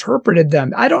 misinterpreted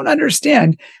them. I don't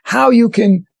understand how you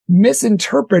can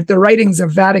misinterpret the writings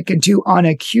of Vatican II on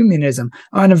ecumenism,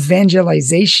 on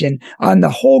evangelization, on the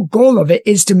whole goal of it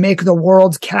is to make the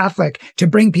world Catholic, to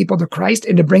bring people to Christ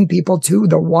and to bring people to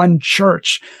the one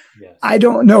church. Yes. I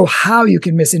don't know how you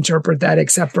can misinterpret that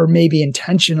except for maybe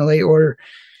intentionally, or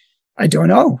I don't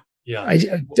know. Yeah, I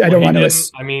don't want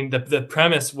to. I mean, the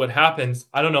premise, what happens,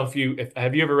 I don't know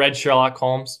have you ever read Sherlock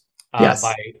Holmes yes.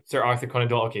 by Sir Arthur Conan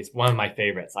Doyle? Okay, it's one of my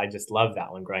favorites. I just love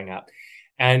that one growing up.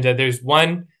 And there's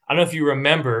one, I don't know if you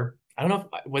remember, I don't know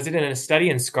if, was it in A Study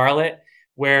in Scarlet,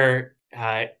 where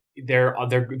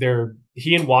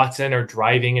he and Watson are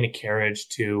driving in a carriage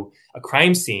to a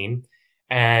crime scene,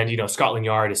 and Scotland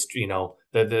Yard is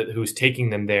who's taking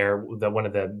them there. One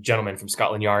of the gentlemen from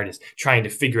Scotland Yard is trying to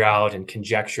figure out and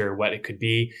conjecture what it could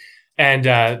be. And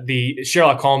the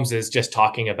Sherlock Holmes is just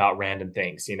talking about random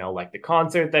things, like the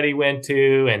concert that he went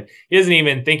to, and he isn't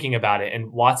even thinking about it.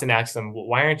 And Watson asks him, well,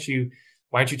 why aren't you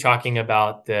talking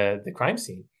about the crime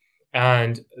scene?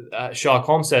 And Sherlock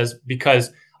Holmes says,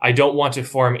 because I don't want to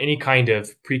form any kind of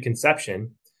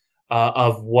preconception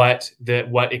of what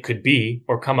it could be,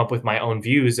 or come up with my own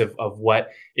views of what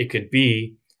it could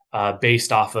be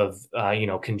based off of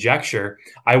conjecture.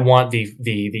 I want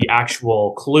the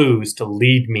actual clues to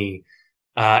lead me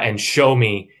and show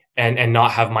me, and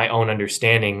not have my own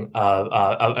understanding of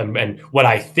and what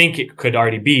I think it could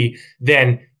already be.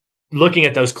 Then looking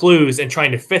at those clues and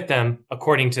trying to fit them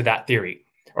according to that theory,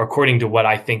 or according to what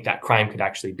I think that crime could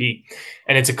actually be.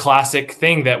 And it's a classic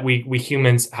thing that we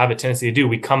humans have a tendency to do.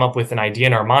 We come up with an idea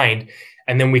in our mind,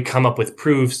 and then we come up with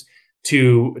proofs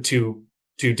to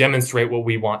demonstrate what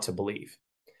we want to believe.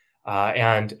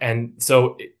 And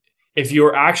so if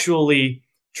you're actually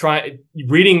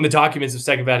reading the documents of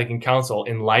Second Vatican Council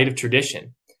in light of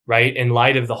tradition, right, in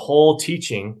light of the whole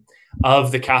teaching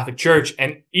of the Catholic Church,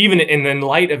 and even in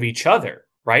light of each other,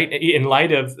 right, in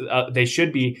light of they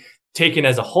should be taken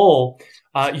as a whole,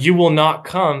 you will not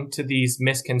come to these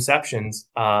misconceptions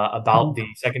about the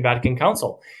Second Vatican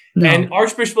Council. No. And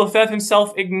Archbishop Lefebvre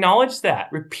himself acknowledged that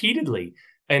repeatedly,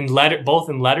 both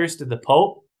in letters to the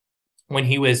Pope when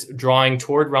he was drawing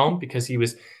toward Rome, because he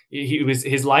was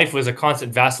his life was a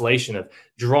constant vacillation of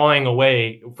drawing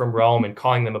away from Rome and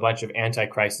calling them a bunch of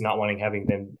antichrists, not wanting having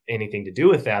them anything to do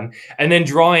with them, and then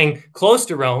drawing close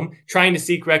to Rome, trying to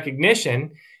seek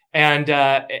recognition, and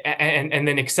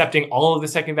then accepting all of the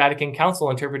Second Vatican Council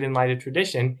interpreted in light of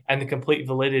tradition and the complete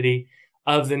validity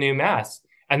of the new Mass.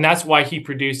 And that's why he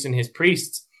produced in his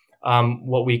priests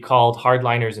what we called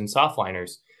hardliners and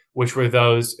softliners, which were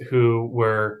those who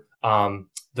were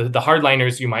the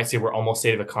hardliners, you might say, were almost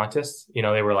sedevacantists. You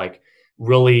know, they were like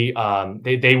really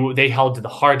they held to the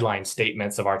hardline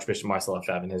statements of Archbishop Marcel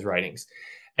Lefebvre in his writings,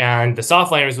 and the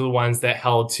softliners were the ones that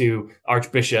held to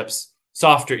Archbishop's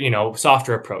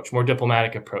softer approach, more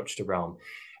diplomatic approach to Rome.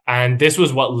 And this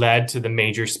was what led to the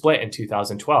major split in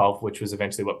 2012, which was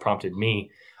eventually what prompted me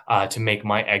to make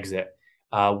my exit.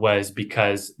 Was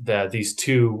because these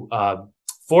two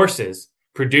forces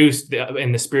produced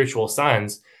in the spiritual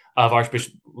sons of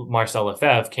Archbishop Marcel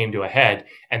Lefebvre came to a head,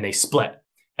 and they split.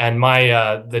 And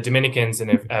the Dominicans in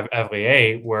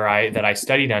Évrier, that I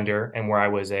studied under and where I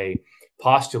was a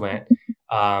postulant,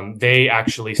 they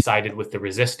actually sided with the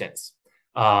resistance.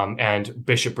 And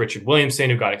Bishop Richard Williamson,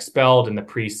 who got expelled, and the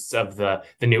priests of the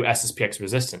new SSPX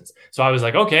resistance. So I was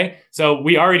like, okay, so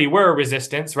we already were a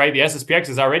resistance, right? The SSPX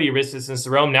is already a resistance to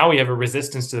Rome. Now we have a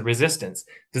resistance to the resistance.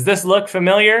 Does this look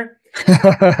familiar?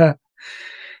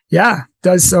 Yeah,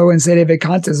 does so in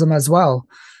Sedevacantism as well.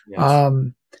 Yes.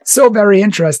 So very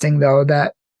interesting, though,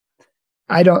 that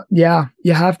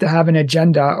you have to have an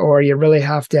agenda, or you really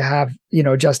have to have,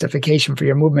 justification for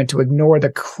your movement to ignore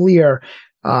the clear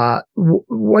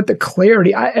what the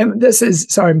clarity. I'm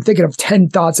thinking of 10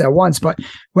 thoughts at once, but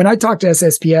when I talk to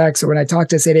SSPX or when I talk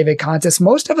to Sedevacantists,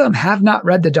 most of them have not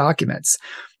read the documents.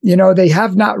 They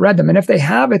have not read them. And if they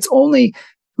have, it's only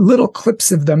little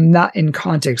clips of them, not in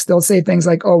context. They'll say things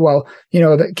like, oh, well,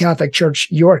 the Catholic Church,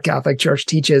 your Catholic Church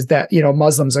teaches that,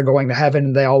 Muslims are going to heaven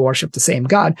and they all worship the same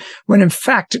God. When in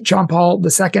fact, John Paul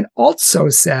II also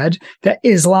said that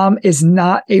Islam is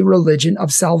not a religion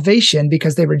of salvation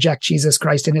because they reject Jesus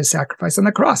Christ and his sacrifice on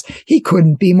the cross. He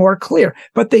couldn't be more clear,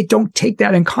 but they don't take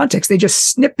that in context. They just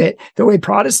snip it the way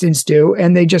Protestants do,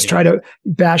 and they just try to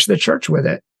bash the church with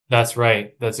it. That's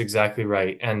right. That's exactly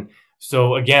right. And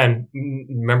so again,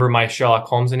 remember my Sherlock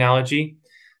Holmes analogy?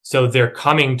 So they're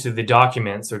coming to the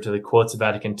documents or to the quotes of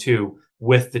Vatican II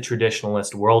with the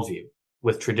traditionalist worldview,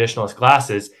 with traditionalist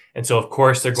glasses. And so, of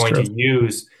course, they're going to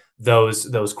use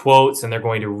those quotes, and they're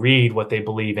going to read what they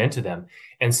believe into them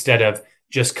instead of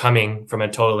just coming from a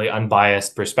totally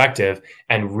unbiased perspective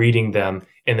and reading them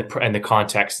in the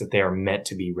context that they are meant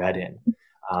to be read in.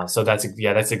 So that's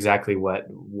exactly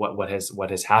what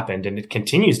has happened, and it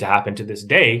continues to happen to this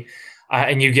day.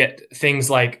 And you get things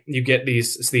like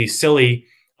these silly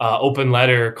open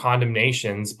letter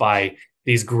condemnations by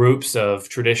these groups of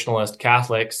traditionalist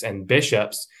Catholics and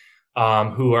bishops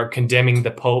who are condemning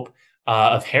the Pope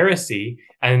of heresy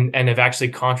and of actually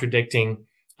contradicting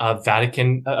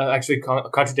contradicting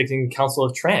the Council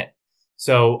of Trent.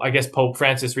 So I guess Pope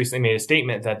Francis recently made a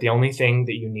statement that the only thing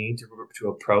that you need to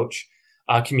approach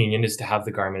communion is to have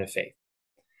the garment of faith.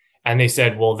 And they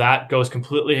said, well, that goes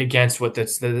completely against what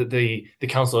the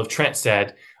Council of Trent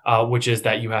said, which is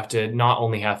that you have to not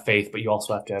only have faith, but you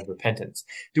also have to have repentance.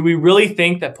 Do we really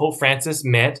think that Pope Francis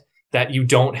meant that you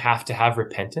don't have to have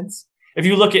repentance? If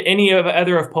you look at any of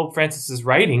Pope Francis's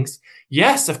writings,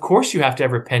 yes, of course you have to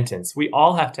have repentance. We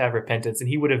all have to have repentance, and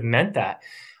he would have meant that.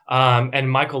 And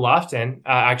Michael Lofton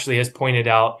actually has pointed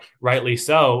out, rightly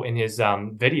so, in his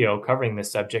video covering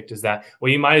this subject, is that,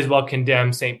 well, you might as well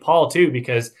condemn St. Paul too,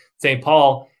 because St.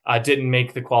 Paul didn't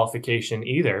make the qualification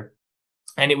either.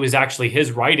 And it was actually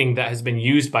his writing that has been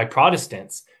used by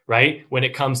Protestants, right? When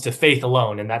it comes to faith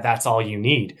alone, and that's all you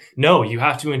need. No, you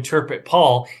have to interpret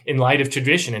Paul in light of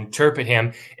tradition, interpret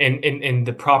him in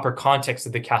the proper context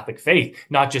of the Catholic faith,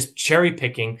 not just cherry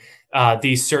picking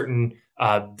these certain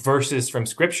verses from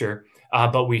Scripture.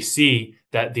 But we see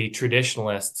that the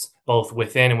traditionalists, both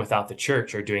within and without the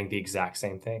church, are doing the exact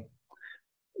same thing.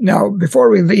 Now,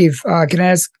 before we leave, can I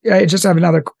ask, I just have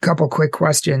another couple quick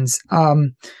questions.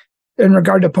 In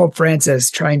regard to Pope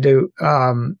Francis trying to,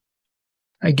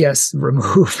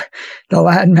 remove the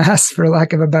Latin Mass, for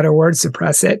lack of a better word,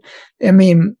 suppress it. I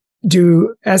mean,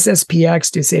 do SSPX,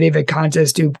 do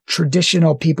Sedevacantists, do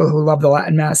traditional people who love the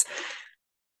Latin Mass,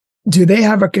 do they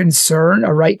have a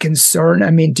right concern? I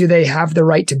mean, do they have the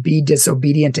right to be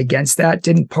disobedient against that?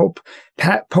 Didn't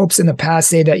popes in the past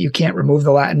say that you can't remove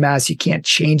the Latin Mass, you can't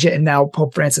change it, and now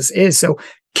Pope Francis is? So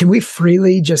can we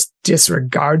freely just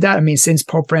disregard that? I mean, since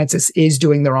Pope Francis is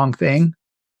doing the wrong thing?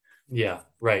 Yeah,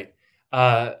 right.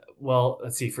 Well,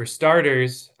 let's see. For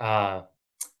starters,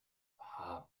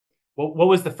 What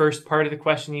was the first part of the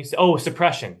question you said? Oh,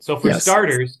 suppression. So for Yes.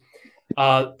 starters,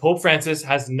 Pope Francis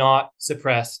has not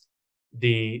suppressed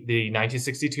the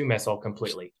 1962 missal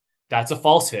completely. That's a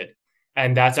falsehood,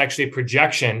 and that's actually a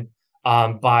projection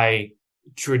by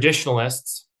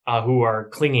traditionalists who are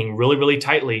clinging really, really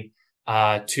tightly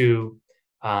to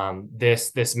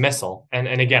this missal.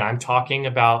 And again, I'm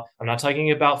not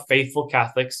talking about faithful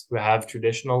Catholics who have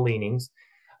traditional leanings.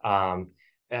 Um,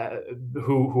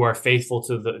 who are faithful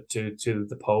to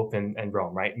the Pope and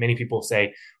Rome, right? Many people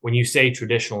say when you say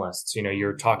traditionalists,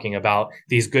 you're talking about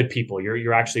these good people.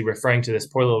 You're actually referring to this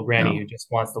poor little granny who just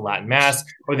wants the Latin Mass,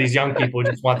 or these young people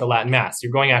who just want the Latin Mass.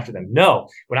 You're going after them. No,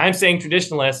 when I'm saying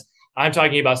traditionalists, I'm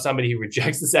talking about somebody who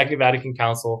rejects the Second Vatican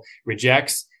Council,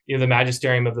 rejects the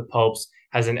magisterium of the popes,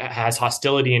 has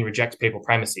hostility and rejects papal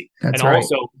primacy, That's and right.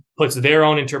 also puts their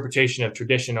own interpretation of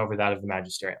tradition over that of the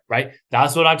magisterium, right?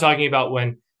 That's what I'm talking about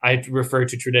when I refer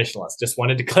to traditionalists. Just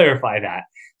wanted to clarify that.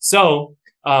 So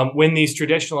when these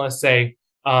traditionalists say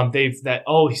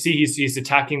he's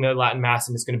attacking the Latin Mass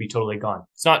and it's going to be totally gone,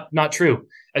 it's not true.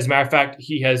 As a matter of fact,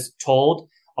 he has told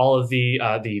all of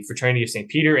the Fraternity of St.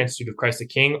 Peter, Institute of Christ the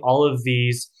King, all of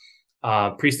these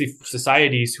priestly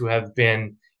societies who have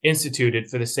been instituted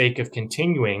for the sake of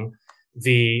continuing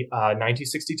the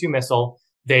 1962 missal,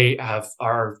 they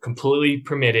are completely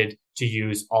permitted to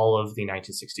use all of the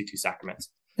 1962 sacraments.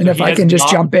 And if I can just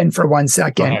jump in for 1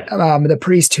 second, the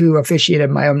priest who officiated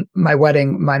my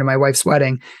wedding, mine and my wife's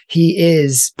wedding, he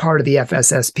is part of the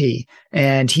FSSP,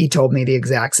 and he told me the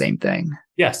exact same thing.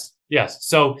 Yes.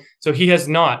 So he has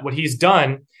not. What he's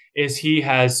done is he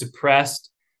has suppressed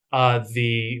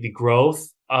the growth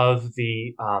of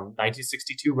the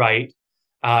 1962 rite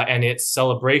and its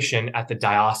celebration at the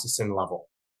diocesan level.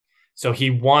 So he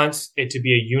wants it to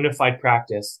be a unified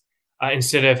practice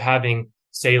instead of having,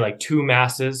 say, like 2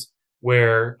 masses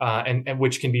where and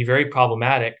which can be very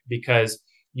problematic because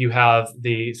you have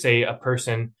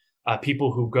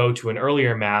people who go to an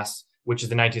earlier mass, which is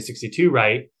the 1962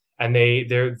 rite, and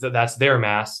that's their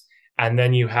mass, and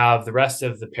then you have the rest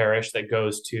of the parish that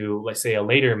goes to, let's say, a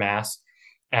later mass,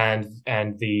 and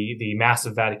the Mass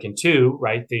of Vatican II,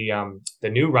 right? The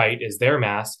new rite is their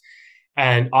mass,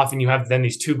 and often you have then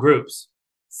these 2 groups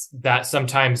that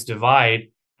sometimes divide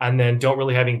and then don't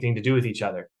really have anything to do with each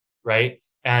other, right?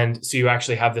 And so you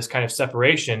actually have this kind of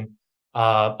separation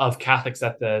of Catholics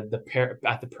at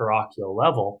the parochial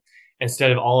level,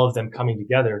 instead of all of them coming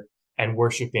together and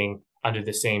worshiping under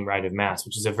the same rite of Mass,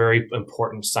 which is a very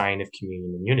important sign of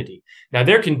communion and unity. Now,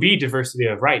 there can be diversity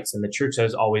of rites, and the Church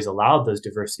has always allowed those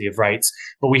diversity of rites,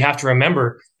 but we have to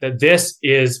remember that this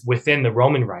is within the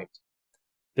Roman rite.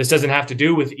 This doesn't have to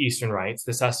do with Eastern rites.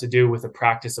 This has to do with the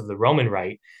practice of the Roman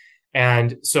rite.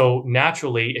 And so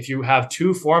naturally, if you have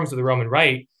 2 forms of the Roman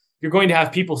rite, you're going to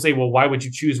have people say, well, why would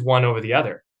you choose one over the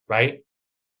other, right?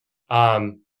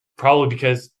 Probably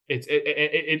because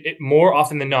it more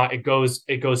often than not, it goes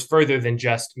further than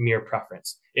just mere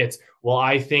preference. It's, well,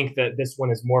 I think that this one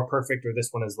is more perfect or this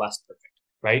one is less perfect,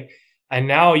 right? And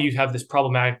now you have this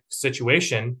problematic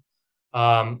situation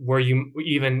where you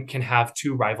even can have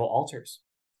 2 rival altars.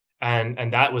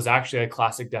 And that was actually a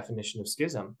classic definition of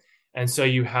schism. And so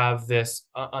you have this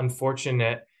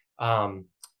unfortunately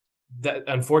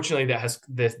that has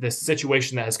this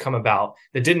situation that has come about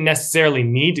that didn't necessarily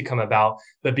need to come about,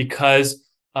 but because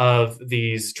of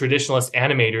these traditionalist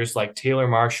animators like Taylor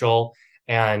Marshall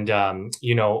and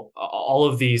all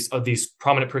of these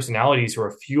prominent personalities who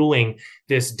are fueling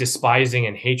this despising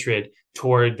and hatred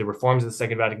toward the reforms of the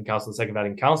Second Vatican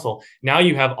Council. Now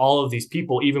you have all of these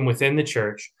people, even within the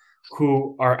Church,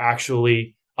 who are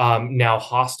actually now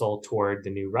hostile toward the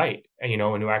new rite, and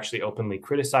who actually openly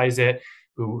criticize it,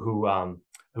 who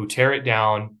tear it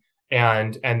down,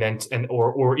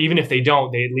 or even if they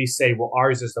don't, they at least say, well,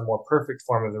 ours is the more perfect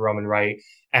form of the Roman rite,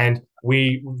 and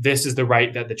this is the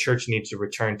rite that the Church needs to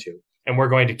return to, and we're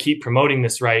going to keep promoting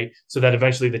this rite so that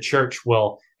eventually the Church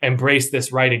will embrace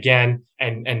this rite again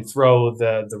and throw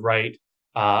the rite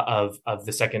of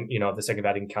the second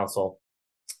Vatican Council,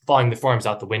 following the forms,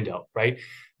 out the window, right?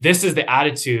 This is the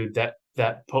attitude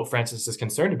that Pope Francis is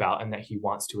concerned about and that he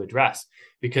wants to address,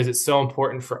 because it's so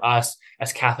important for us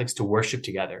as Catholics to worship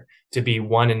together, to be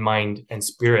one in mind and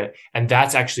spirit. And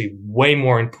that's actually way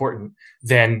more important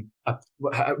than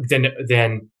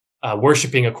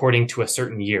worshiping according to a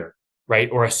certain year, right?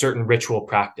 Or a certain ritual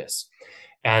practice.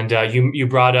 And you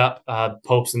brought up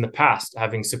popes in the past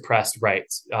having suppressed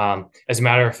rites. As a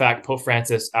matter of fact, Pope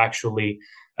Francis actually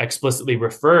explicitly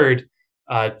referred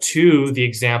to the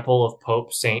example of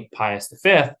Pope St. Pius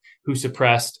V, who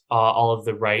suppressed all of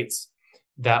the rites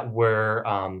that were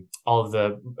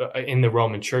in the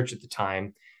Roman Church at the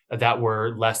time, that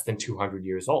were less than 200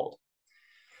 years old.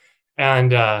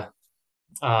 And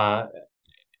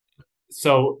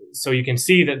so you can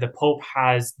see that the Pope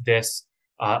has this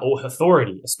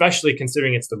authority, especially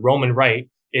considering it's the Roman Rite.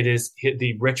 It is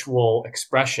the ritual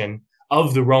expression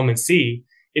of the Roman See.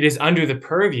 It is under the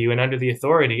purview and under the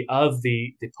authority of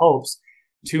the popes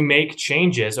to make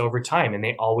changes over time, and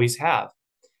they always have.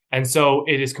 And so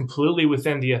it is completely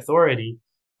within the authority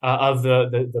of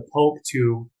the Pope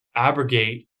to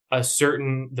abrogate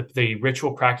the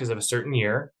ritual practice of a certain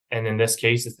year, and in this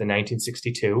case, it's the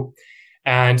 1962,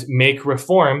 and make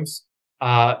reforms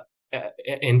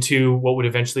into what would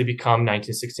eventually become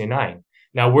 1969.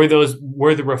 Now, were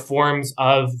the reforms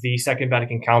of the Second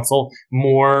Vatican Council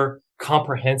more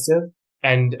comprehensive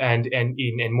and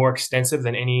more extensive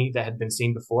than any that had been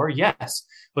seen before? Yes,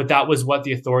 but that was what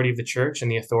the authority of the Church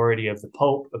and the authority of the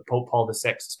Pope, of Pope Paul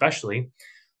VI especially,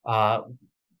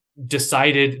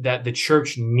 decided that the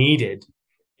Church needed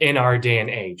in our day and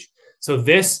age. So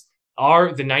the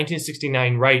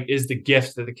 1969 rite is the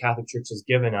gift that the Catholic Church has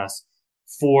given us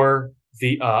for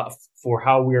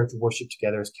how we are to worship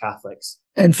together as Catholics.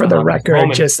 And for the record,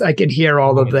 I could hear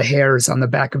all of the hairs on the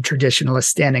back of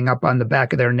traditionalists standing up on the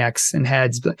back of their necks and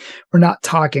heads. But we're not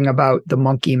talking about the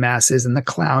monkey masses and the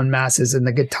clown masses and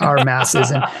the guitar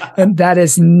masses. And that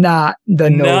is not the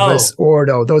Novus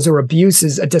Ordo. Those are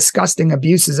abuses, disgusting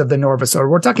abuses of the Novus Ordo.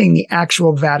 We're talking the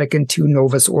actual Vatican II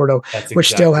Novus Ordo, which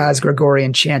still has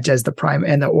Gregorian chant as the prime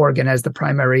and the organ as the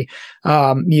primary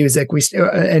music.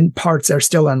 And parts are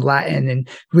still in Latin, and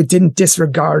we didn't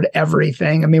disregard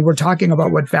everything. I mean, we're talking about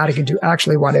what Vatican II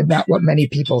actually wanted, not what many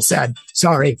people said.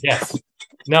 Sorry. Yes.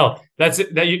 No, that's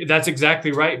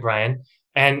exactly right, Brian.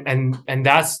 And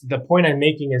that's the point I'm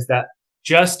making, is that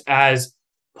just as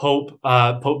Pope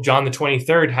John the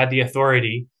 23rd had the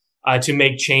authority to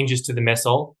make changes to the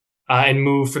Missal and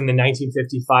move from the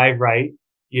 1955 rite,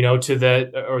 to the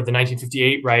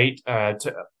 1958 rite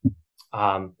the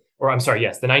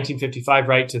 1955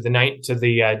 rite to the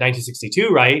 1962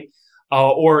 rite.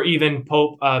 Or even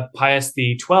Pope Pius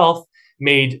XII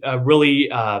made really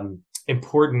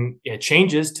important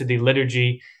changes to the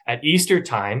liturgy at Easter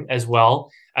time as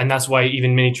well. And that's why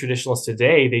even many traditionalists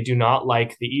today, they do not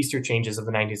like the Easter changes of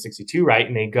the 1962 rite,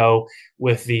 and they go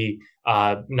with the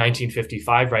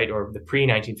 1955 rite or the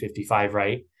pre-1955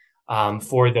 rite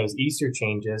for those Easter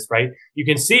changes, right? You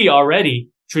can see already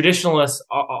traditionalists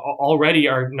already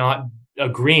are not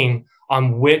agreeing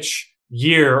on which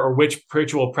year or which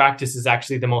ritual practice is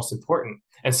actually the most important,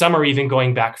 and some are even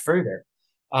going back further.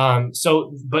 But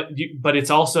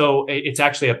it's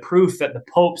actually a proof that the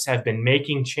popes have been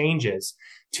making changes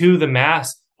to the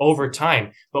Mass over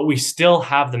time, but we still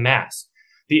have the Mass.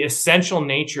 The essential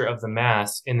nature of the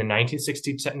Mass in the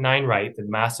 1969 rite, the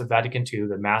Mass of Vatican II,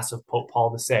 the Mass of Pope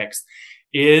Paul VI,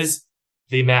 is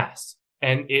the Mass.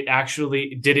 And it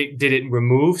actually did it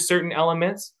remove certain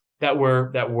elements that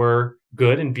were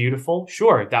good and beautiful?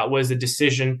 Sure, that was a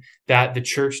decision that the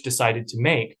Church decided to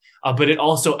make. But it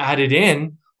also added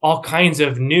in all kinds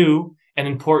of new and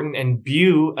important and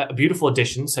beautiful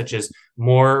additions, such as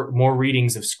more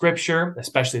readings of Scripture,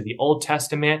 especially the Old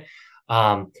Testament,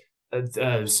 a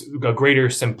greater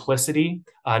simplicity,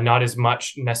 not as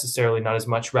much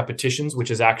repetitions, which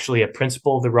is actually a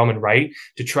principle of the Roman Rite,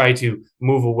 to try to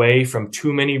move away from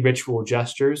too many ritual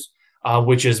gestures,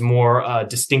 which is more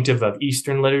distinctive of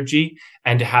Eastern liturgy,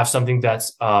 and to have something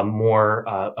that's a more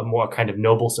kind of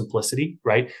noble simplicity,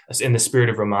 right, in the spirit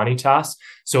of Romanitas.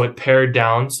 So it pared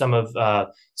down some of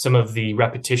the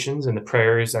repetitions and the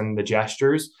prayers and the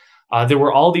gestures. There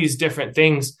were all these different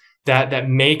things that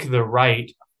make the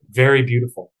rite very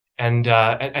beautiful. And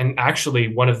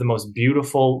actually, one of the most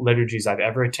beautiful liturgies I've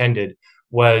ever attended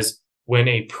was when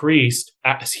a priest,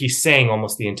 he sang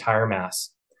almost the entire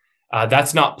Mass.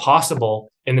 That's not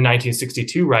possible in the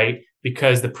 1962 rite,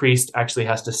 because the priest actually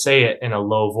has to say it in a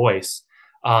low voice.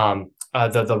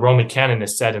 The Roman canon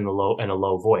is said in a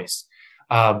low voice.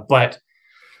 But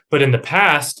in the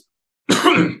past,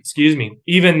 excuse me,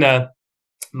 even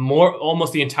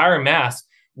almost the entire Mass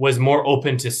was more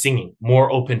open to singing, more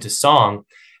open to song,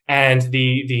 and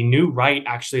the new rite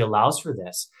actually allows for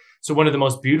this. So one of the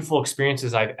most beautiful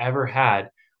experiences I've ever had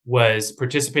was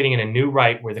participating in a new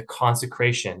rite where the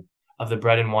consecration of the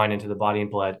bread and wine into the body and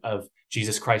blood of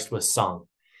Jesus Christ was sung.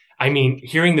 I mean,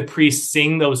 hearing the priest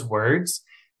sing those words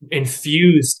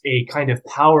infused a kind of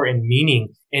power and meaning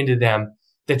into them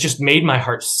that just made my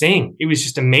heart sing. It was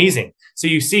just amazing. So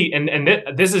you see, and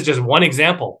this is just one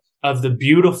example of the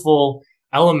beautiful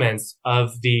elements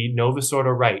of the Novus Ordo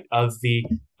rite, of the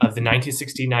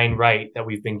 1969 rite that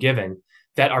we've been given,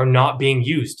 that are not being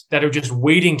used, that are just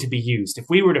waiting to be used. If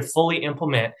we were to fully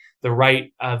implement the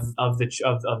rite of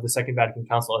the Second Vatican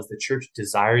Council as the Church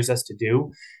desires us to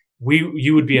do,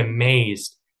 you would be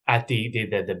amazed at the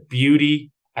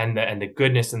beauty and the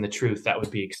goodness and the truth that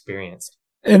would be experienced.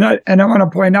 And I want to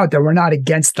point out that we're not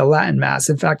against the Latin Mass.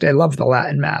 In fact, I love the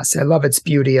Latin Mass. I love its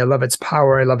beauty. I love its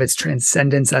power. I love its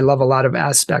transcendence. I love a lot of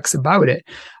aspects about it.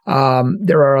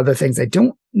 There are other things I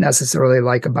don't necessarily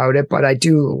like about it, but I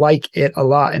do like it a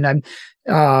lot. And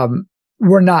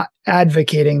we're not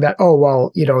advocating that, oh,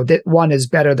 well, that one is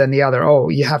better than the other. Oh,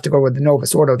 you have to go with the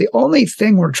Novus Ordo. The only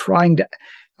thing we're trying to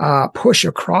push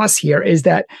across here is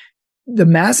that the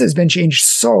Mass has been changed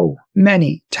so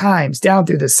many times down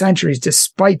through the centuries,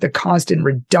 despite the constant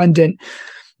redundant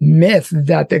myth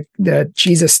that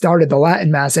Jesus started the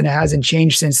Latin Mass and it hasn't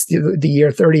changed since the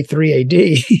year 33 AD.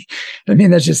 I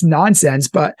mean, that's just nonsense.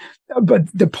 But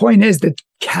the point is that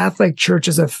Catholic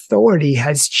Church's authority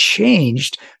has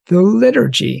changed the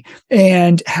liturgy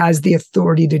and has the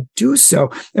authority to do so.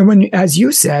 And as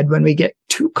you said, when we get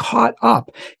too caught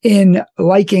up in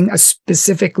liking a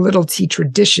specific little T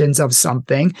traditions of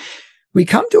something, we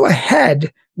come to a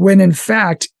head when, in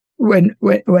fact, when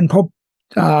Pope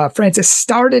Francis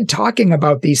started talking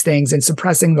about these things and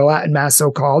suppressing the Latin Mass,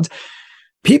 so-called,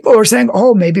 people are saying,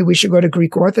 oh, maybe we should go to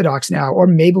Greek Orthodox now, or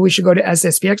maybe we should go to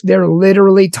SSPX. They're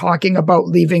literally talking about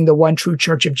leaving the one true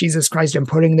Church of Jesus Christ and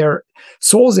putting their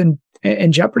souls in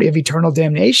jeopardy of eternal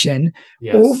damnation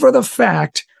over the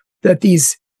fact that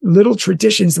these little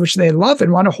traditions, which they love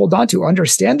and want to hold on to,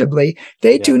 understandably,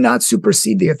 they do not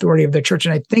supersede the authority of the Church.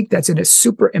 And I think that's a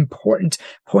super important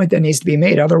point that needs to be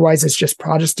made. Otherwise, it's just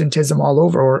Protestantism all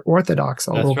over, or Orthodox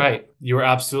all over. That's right. You are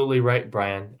absolutely right,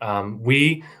 Brian.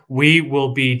 We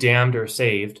will be damned or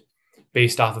saved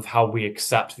based off of how we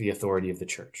accept the authority of the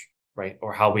Church, right?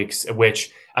 Or how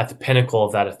which at the pinnacle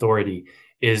of that authority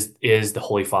is the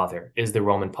Holy Father, is the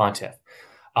Roman Pontiff.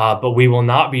 But we will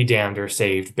not be damned or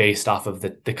saved based off of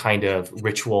the kind of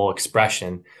ritual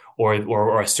expression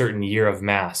or a certain year of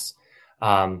Mass.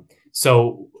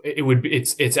 So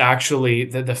it's actually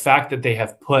the fact that they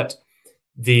have put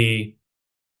the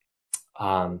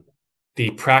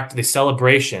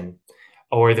celebration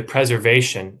or the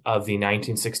preservation of the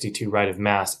 1962 rite of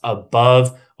Mass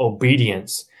above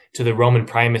obedience to the Roman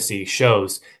primacy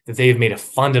shows that they have made a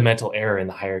fundamental error in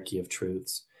the hierarchy of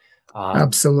truths.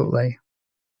 Absolutely.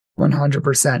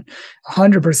 100%.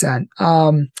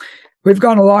 100%. We've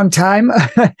gone a long time.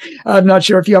 I'm not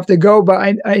sure if you have to go, but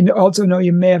I also know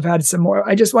you may have had some more.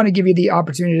 I just want to give you the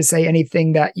opportunity to say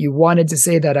anything that you wanted to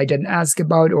say that I didn't ask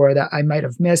about, or that I might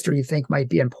have missed, or you think might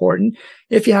be important.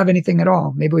 If you have anything at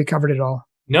all, maybe we covered it all.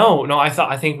 No,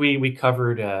 I think we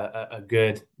covered a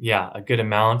good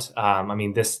amount. I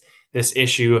mean, this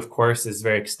issue, of course, is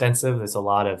very extensive. There's a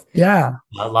lot of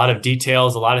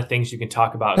details, a lot of things you can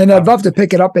talk about. And I'd love to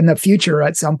pick it up in the future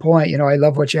at some point. I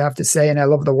love what you have to say, and I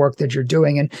love the work that you're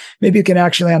doing. And maybe you can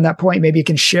actually, on that point, maybe you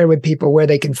can share with people where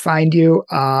they can find you,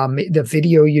 the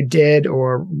video you did,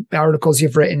 or articles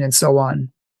you've written, and so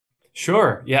on.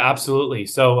 Sure. Yeah, absolutely.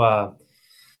 So,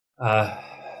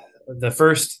 my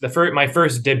first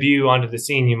debut onto the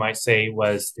scene, you might say,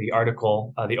 was the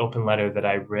article, the open letter that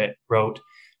I wrote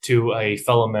to a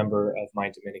fellow member of my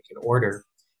Dominican order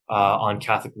on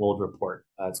Catholic World Report.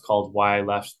 It's called "Why I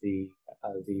Left the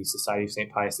Society of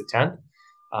St. Pius X."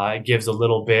 It gives a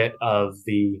little bit of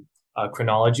the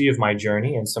chronology of my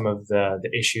journey and some of the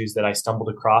issues that I stumbled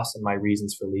across and my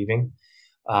reasons for leaving.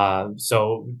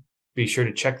 So be sure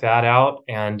to check that out.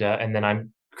 And then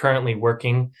I'm currently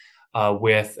working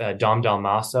with Dom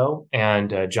Dalmaso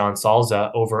and John Salza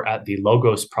over at the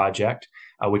Logos Project,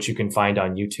 which you can find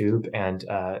on YouTube and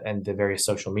the various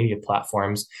social media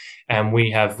platforms. And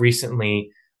we have recently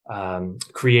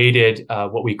created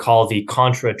what we call the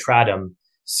Contra Tratum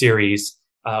series,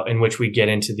 in which we get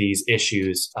into these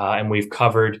issues. And we've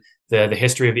covered the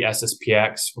history of the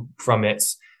SSPX from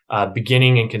its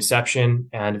beginning and conception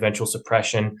and eventual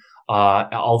suppression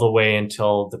all the way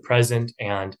until the present.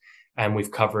 And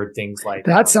we've covered things like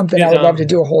that's something I would love to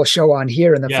do a whole show on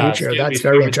here in the future. That's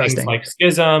very interesting. Things like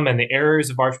schism and the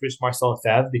errors of Archbishop Marcel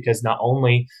Lefebvre, because not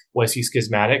only was he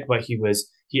schismatic, but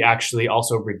he actually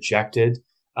also rejected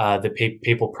the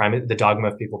papal primate, the dogma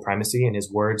of papal primacy, in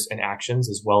his words and actions,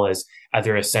 as well as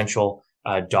other essential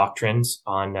doctrines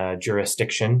on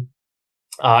jurisdiction.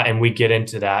 And we get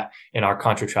into that in our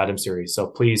Contra Tratum series. So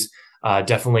please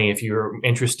definitely, if you're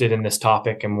interested in this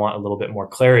topic and want a little bit more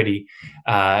clarity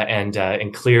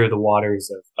and clear the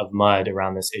waters of mud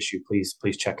around this issue, please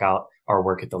check out our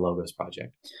work at the Logos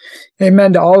Project.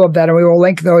 Amen to all of that. And we will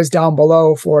link those down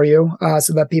below for you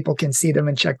so that people can see them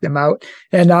and check them out.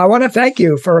 And I want to thank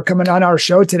you for coming on our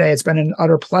show today. It's been an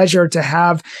utter pleasure to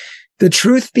have the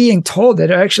truth being told. It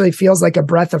actually feels like a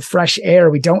breath of fresh air.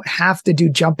 We don't have to do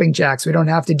jumping jacks. We don't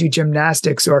have to do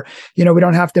gymnastics, or, we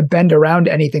don't have to bend around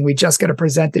anything. We just got to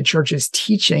present the church's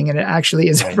teaching, and it actually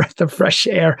is a breath of fresh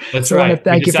air. That's so right. I want to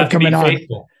thank you for coming on.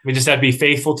 We just have to be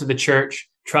faithful to the church,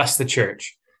 trust the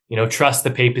church, trust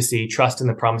the papacy, trust in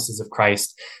the promises of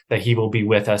Christ that he will be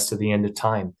with us to the end of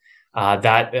time.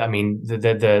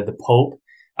 The Pope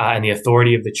and the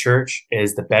authority of the church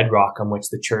is the bedrock on which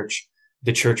the church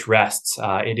rests.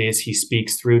 He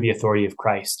speaks through the authority of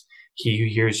Christ. He who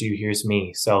hears you hears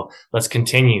me. So let's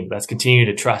continue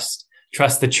to trust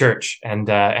the church and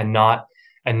not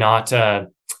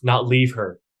leave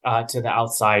her to the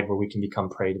outside where we can become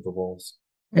prey to the wolves.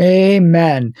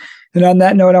 Amen. And on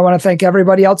that note, I want to thank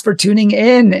everybody else for tuning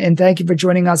in, and thank you for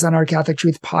joining us on our Catholic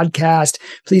Truth podcast.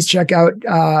 Please check out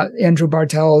Andrew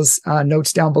Bartel's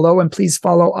notes down below, and please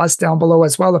follow us down below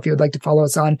as well if you would like to follow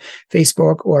us on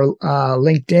Facebook or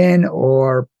LinkedIn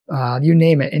or you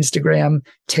name it, Instagram,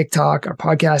 TikTok, our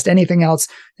podcast, anything else.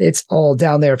 It's all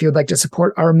down there. If you would like to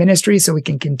support our ministry so we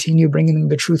can continue bringing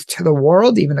the truth to the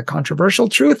world, even the controversial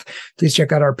truth, please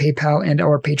check out our PayPal and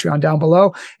our Patreon down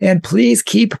below. And please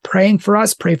keep praying for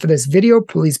us. Pray for this video.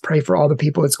 Please pray for all the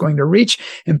people it's going to reach.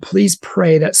 And please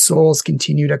pray that souls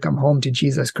continue to come home to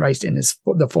Jesus Christ in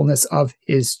the fullness of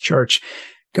his church.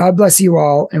 God bless you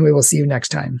all, and we will see you next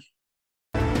time.